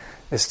duty,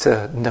 is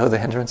to know the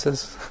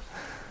hindrances?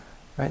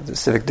 Right? The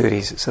civic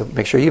duties. So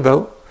make sure you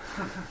vote,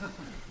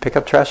 pick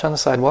up trash on the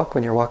sidewalk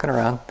when you're walking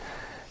around,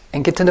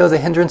 and get to know the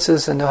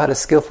hindrances and know how to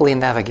skillfully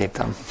navigate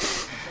them.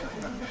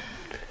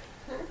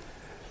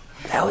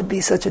 That would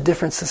be such a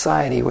different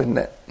society, wouldn't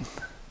it?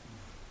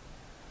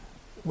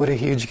 What a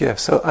huge gift.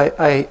 So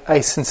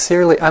I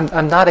sincerely,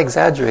 I'm not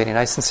exaggerating,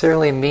 I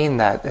sincerely mean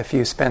that if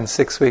you spend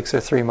 6 weeks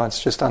or 3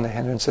 months just on the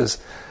hindrances,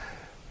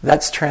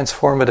 that's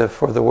transformative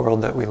for the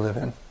world that we live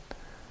in.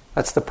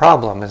 That's the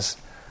problem, is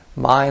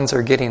minds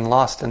are getting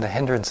lost in the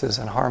hindrances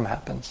and harm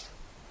happens.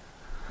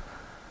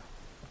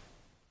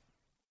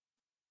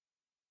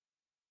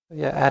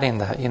 Yeah, adding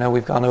that,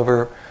 we've gone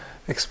over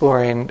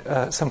exploring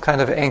some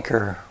kind of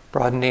anchor,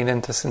 broadening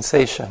into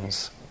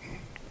sensations,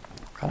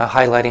 kind of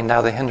highlighting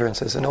now the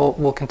hindrances, and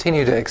we'll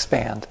continue to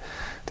expand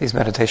these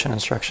meditation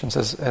instructions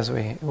as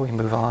we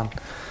move on.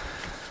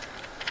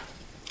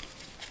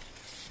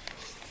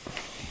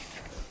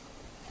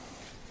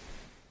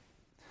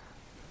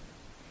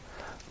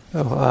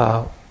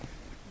 So,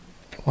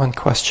 one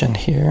question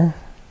here.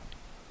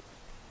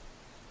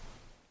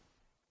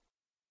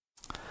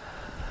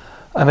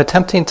 I'm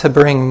attempting to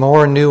bring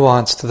more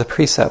nuance to the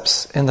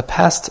precepts. In the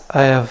past,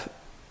 I have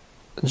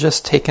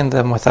just taken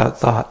them without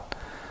thought.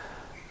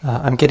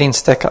 I'm getting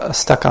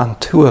stuck on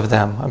 2 of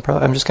them.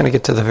 I'm just going to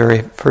get to the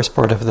very first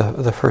part of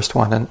the first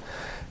one, and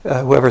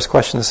whoever's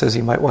question this is,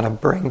 you might want to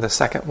bring the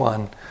second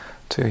one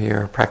to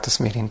your practice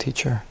meeting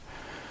teacher.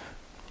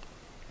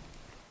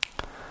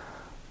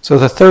 So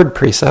the third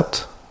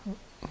precept,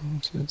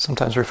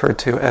 sometimes referred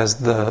to as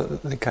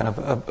the kind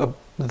of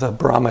the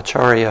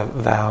brahmacharya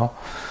vow,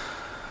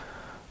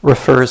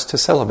 refers to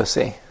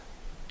celibacy.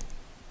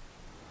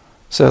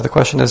 So the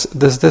question is,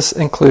 does this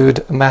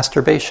include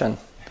masturbation?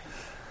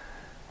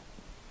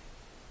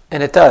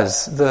 And it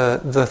does.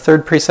 The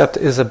third precept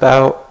is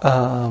about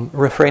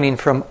refraining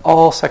from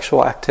all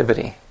sexual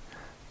activity,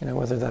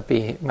 whether that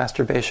be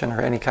masturbation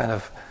or any kind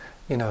of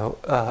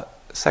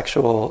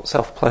sexual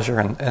self-pleasure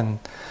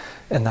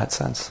in that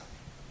sense.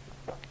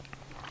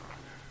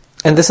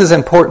 And this is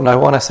important. I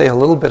want to say a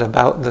little bit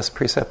about this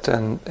precept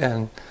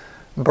and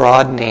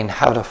broadening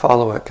how to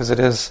follow it, because it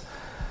is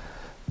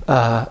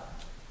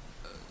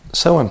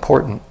so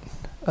important.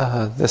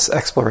 This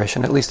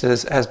exploration, at least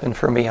it has been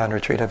for me on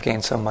retreat. I've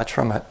gained so much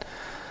from it.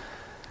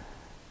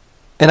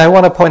 And I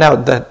want to point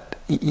out that,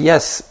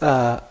 yes,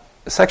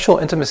 sexual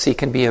intimacy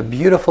can be a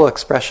beautiful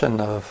expression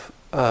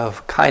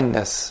of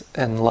kindness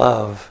and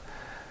love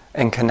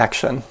and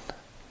connection.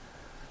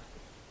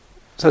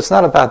 So it's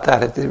not about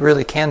that. It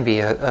really can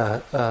be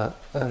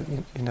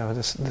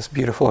this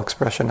beautiful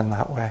expression in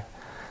that way.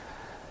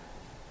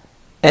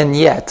 And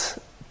yet,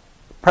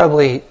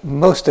 probably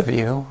most of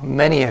you,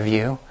 many of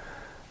you,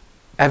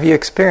 have you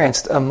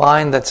experienced a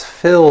mind that's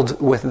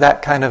filled with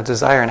that kind of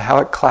desire and how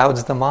it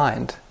clouds the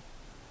mind?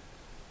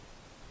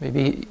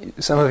 Maybe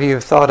some of you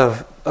have thought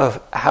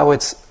of how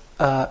it's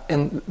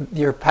in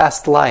your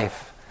past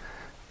life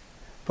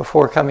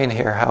before coming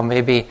here, how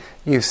maybe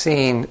you've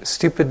seen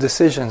stupid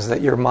decisions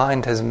that your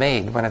mind has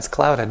made when it's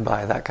clouded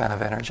by that kind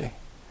of energy.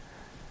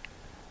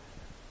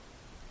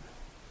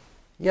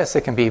 Yes,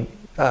 it can be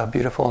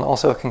beautiful, and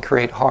also it can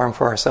create harm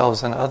for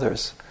ourselves and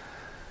others.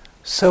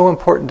 So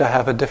important to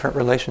have a different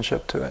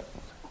relationship to it.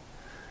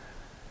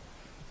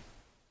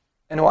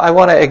 And I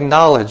want to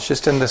acknowledge,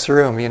 just in this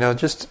room,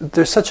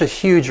 there's such a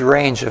huge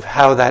range of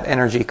how that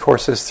energy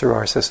courses through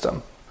our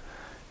system.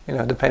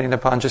 Depending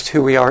upon just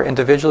who we are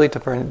individually,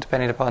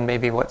 depending upon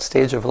maybe what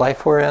stage of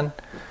life we're in,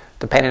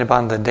 depending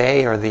upon the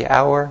day or the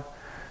hour,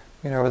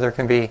 where there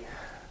can be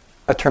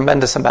a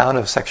tremendous amount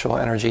of sexual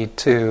energy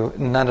to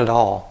none at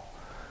all.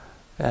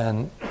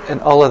 And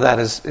all of that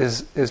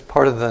is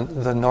part of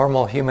the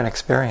normal human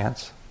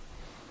experience.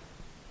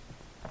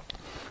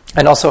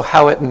 And also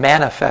how it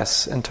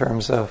manifests in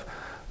terms of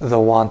the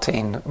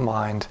wanting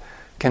mind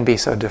can be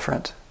so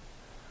different.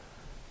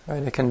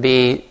 Right? It can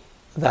be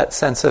that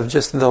sense of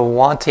just the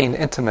wanting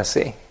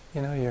intimacy.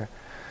 You're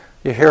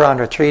here on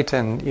retreat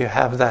and you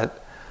have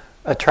that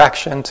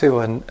attraction to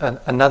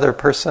another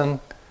person,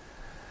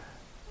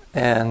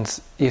 and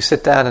you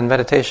sit down in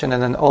meditation,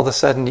 and then all of a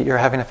sudden you're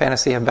having a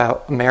fantasy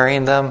about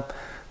marrying them,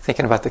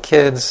 thinking about the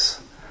kids,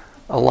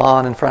 a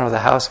lawn in front of the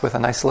house with a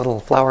nice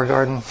little flower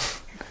garden.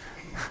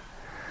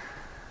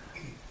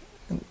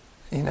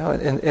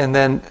 And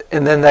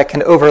then that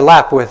can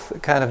overlap with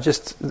kind of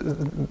just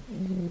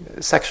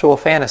sexual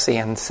fantasy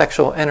and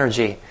sexual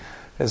energy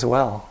as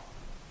well.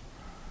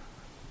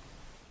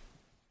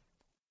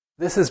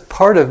 This is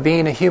part of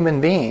being a human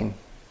being.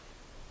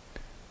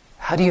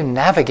 How do you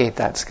navigate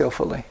that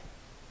skillfully?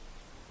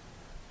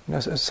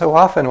 So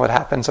often what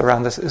happens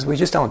around this is we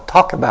just don't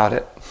talk about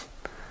it.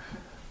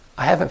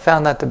 I haven't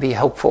found that to be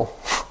helpful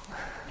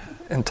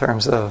in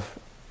terms of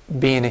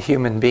being a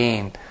human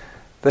being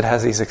that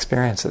has these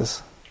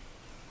experiences.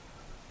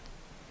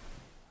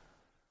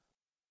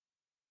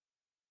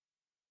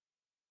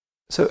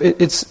 So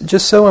it's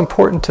just so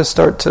important to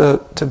start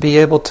to be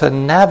able to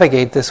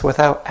navigate this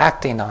without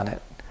acting on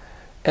it,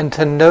 and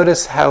to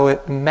notice how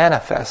it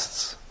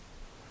manifests.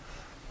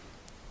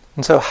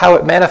 And so how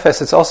it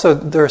manifests, it's also,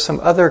 there are some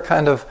other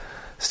kind of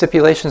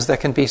stipulations that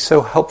can be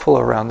so helpful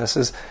around this.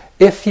 Is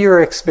if you're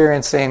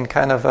experiencing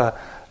kind of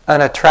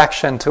an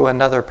attraction to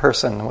another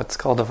person, what's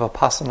called a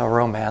vipassana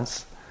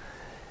romance,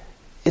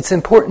 it's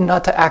important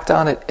not to act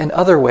on it in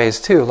other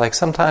ways too. Like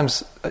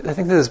sometimes, I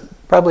think this has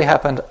probably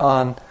happened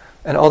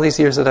in all these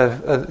years that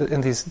I've,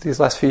 in these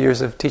last few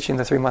years of teaching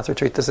the 3-month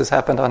retreat, this has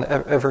happened on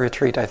every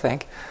retreat, I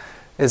think,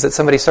 is that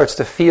somebody starts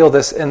to feel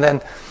this, and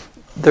then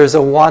there's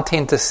a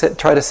wanting to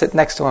try to sit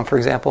next to them, for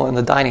example, in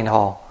the dining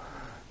hall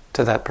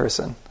to that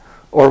person,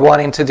 or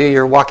wanting to do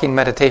your walking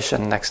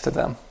meditation next to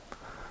them,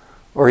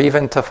 or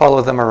even to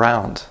follow them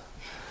around.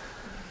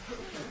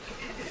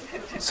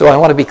 So I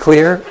want to be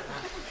clear,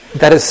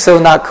 that is so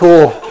not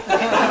cool.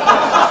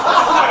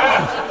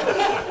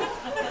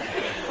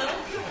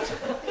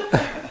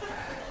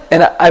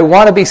 And I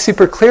want to be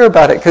super clear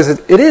about it, because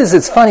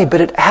it's funny,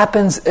 but it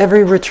happens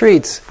every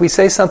retreat. We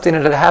say something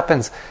and it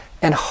happens,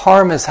 and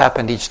harm has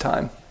happened each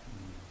time.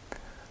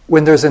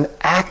 When there's an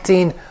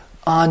acting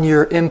on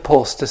your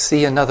impulse to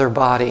see another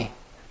body,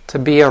 to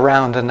be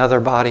around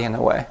another body in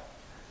a way.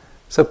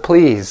 So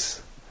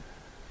please.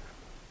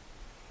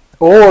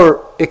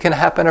 Or it can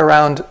happen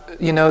around,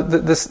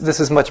 this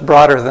is much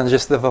broader than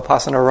just the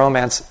Vipassana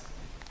romance,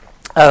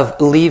 of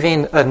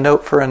leaving a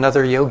note for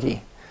another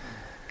yogi.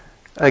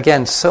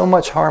 Again, so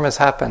much harm has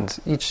happened.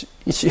 Each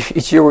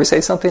year we say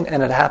something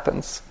and it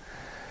happens.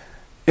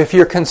 If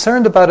you're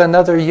concerned about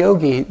another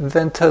yogi,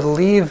 then to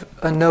leave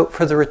a note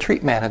for the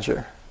retreat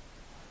manager.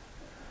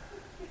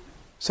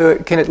 So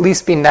it can at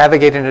least be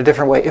navigated in a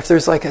different way. If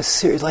there's like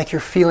like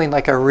you're feeling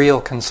like a real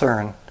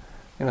concern,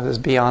 this is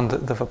beyond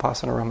the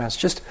Vipassana romance.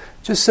 Just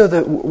so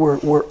that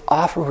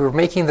we're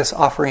making this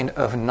offering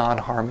of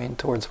non-harming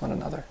towards one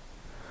another.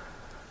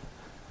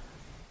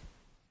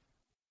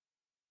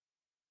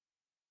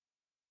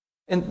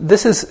 And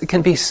this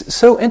can be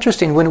so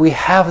interesting when we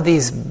have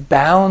these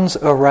bounds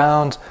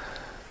around,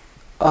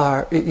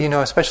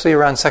 especially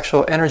around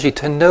sexual energy,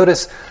 to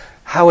notice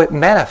how it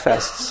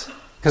manifests.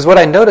 Because what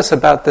I notice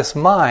about this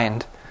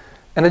mind,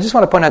 and I just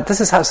want to point out,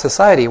 this is how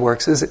society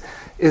works,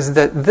 is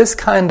that this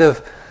kind of,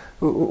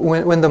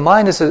 when the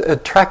mind is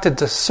attracted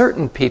to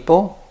certain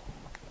people,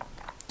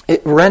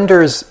 it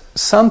renders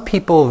some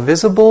people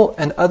visible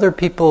and other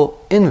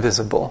people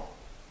invisible.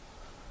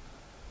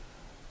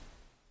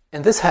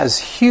 And this has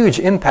huge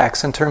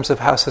impacts in terms of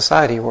how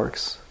society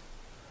works.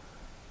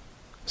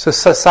 So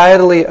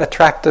societally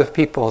attractive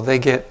people, they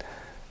get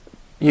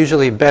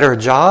usually better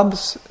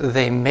jobs,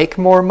 they make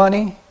more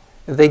money,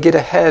 they get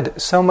ahead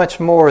so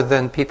much more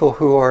than people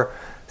who are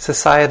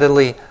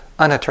societally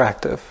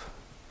unattractive.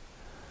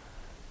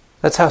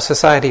 That's how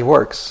society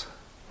works.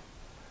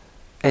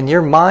 And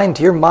your mind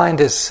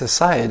is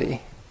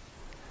society.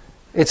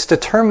 It's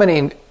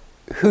determining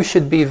who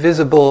should be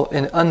visible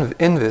and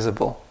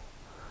invisible.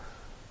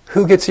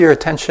 Who gets your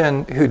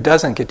attention, who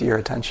doesn't get your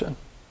attention.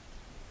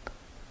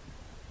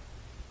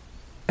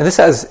 And this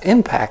has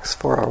impacts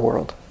for our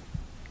world.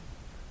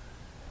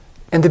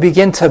 And to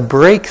begin to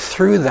break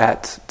through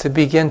that, to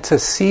begin to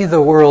see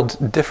the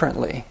world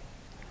differently,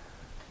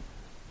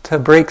 to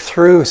break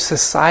through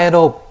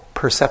societal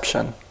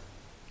perception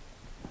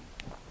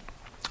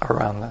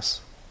around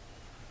this.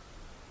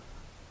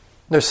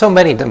 There's so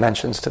many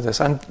dimensions to this.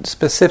 I'm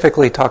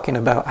specifically talking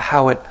about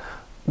how it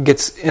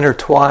gets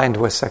intertwined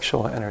with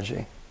sexual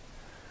energy.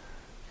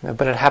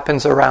 But it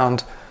happens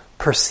around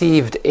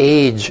perceived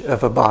age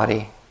of a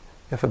body,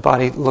 if a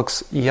body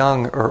looks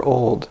young or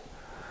old,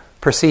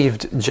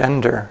 perceived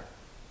gender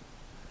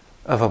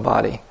of a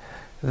body,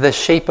 the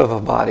shape of a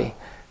body,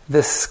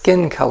 the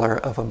skin color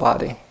of a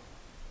body.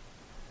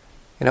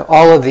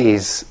 All of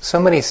these, so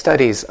many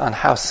studies on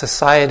how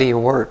society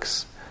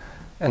works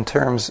in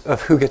terms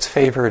of who gets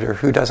favored or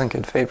who doesn't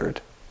get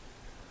favored.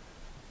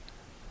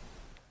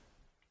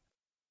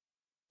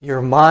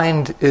 Your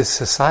mind is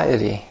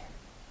society.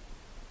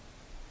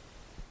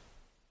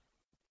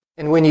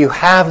 And when you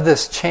have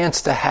this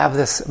chance to have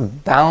this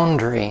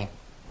boundary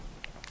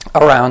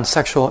around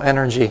sexual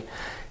energy,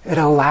 it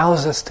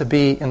allows us to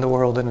be in the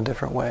world in a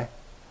different way.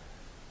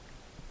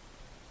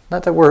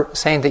 Not that we're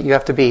saying that you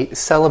have to be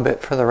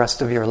celibate for the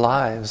rest of your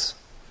lives,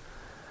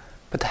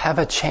 but to have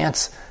a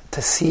chance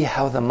to see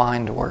how the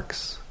mind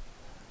works,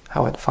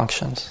 how it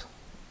functions.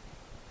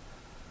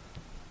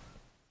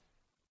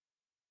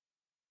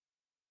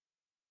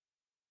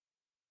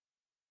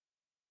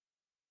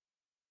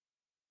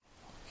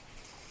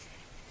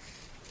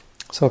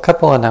 So a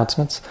couple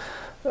announcements.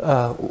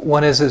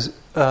 One is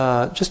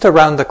just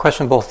around the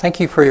question bowl.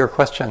 Thank you for your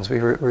questions. We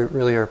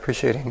really are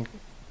appreciating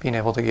being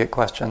able to get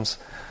questions.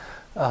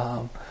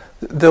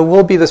 There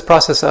will be this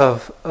process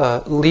of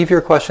leave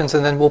your questions,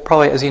 and then we'll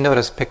probably, as you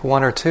notice, pick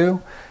one or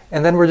two,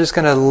 and then we're just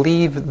going to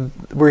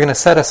we're going to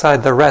set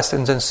aside the rest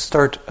and then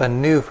start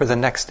anew for the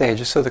next day,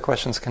 just so the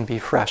questions can be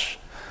fresh.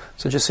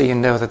 So just so you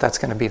know that that's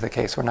going to be the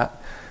case. We're not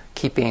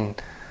keeping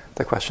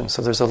the questions.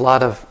 So there's a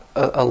lot of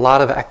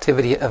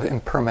activity of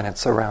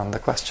impermanence around the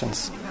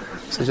questions.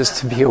 So just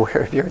to be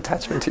aware of your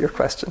attachment to your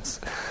questions.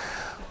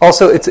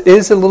 Also, it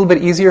is a little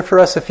bit easier for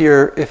us if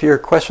your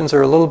questions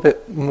are a little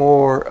bit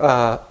more,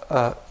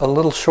 a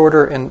little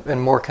shorter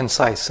and more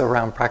concise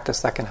around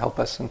practice. That can help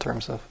us in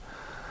terms of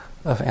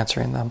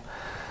answering them.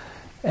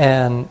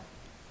 And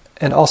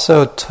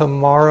also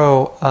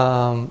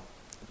tomorrow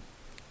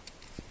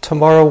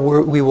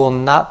we will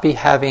not be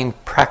having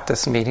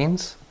practice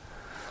meetings.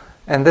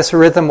 And this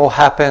rhythm will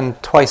happen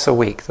twice a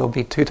week. There'll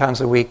be 2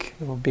 times a week.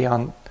 It will be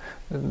on.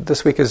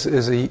 This week is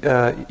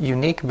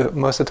unique, but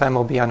most of the time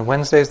will be on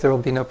Wednesdays. There will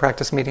be no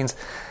practice meetings,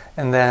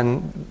 and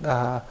then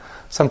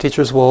some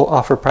teachers will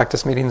offer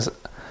practice meetings.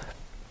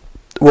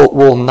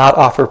 Will not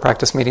offer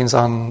practice meetings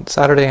on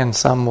Saturday, and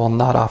some will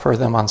not offer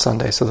them on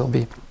Sunday. So there'll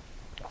be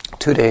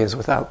 2 days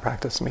without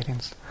practice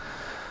meetings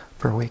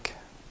per week.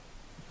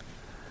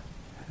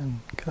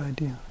 And good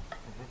idea.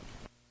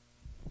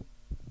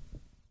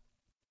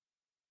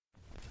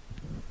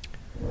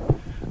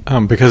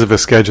 Because of a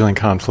scheduling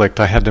conflict,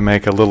 I had to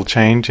make a little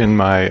change in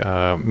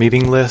my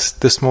meeting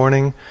list this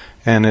morning,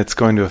 and it's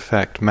going to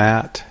affect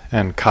Matt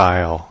and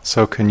Kyle.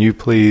 So can you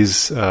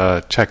please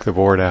check the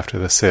board after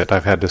the sit?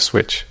 I've had to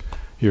switch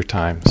your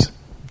times.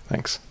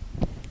 Thanks.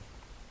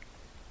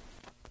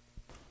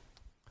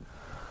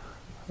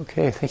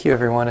 Okay, thank you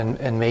everyone,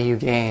 and may you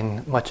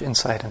gain much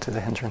insight into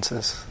the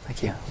hindrances.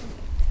 Thank you.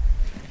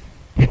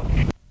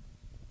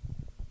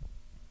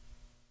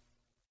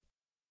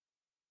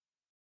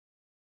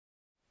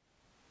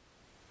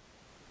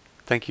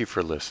 Thank you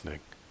for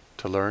listening.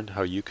 To learn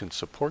how you can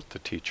support the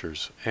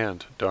teachers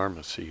and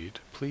Dharma Seed,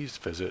 please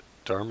visit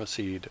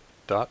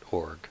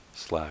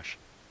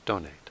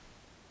dharmaseed.org/donate.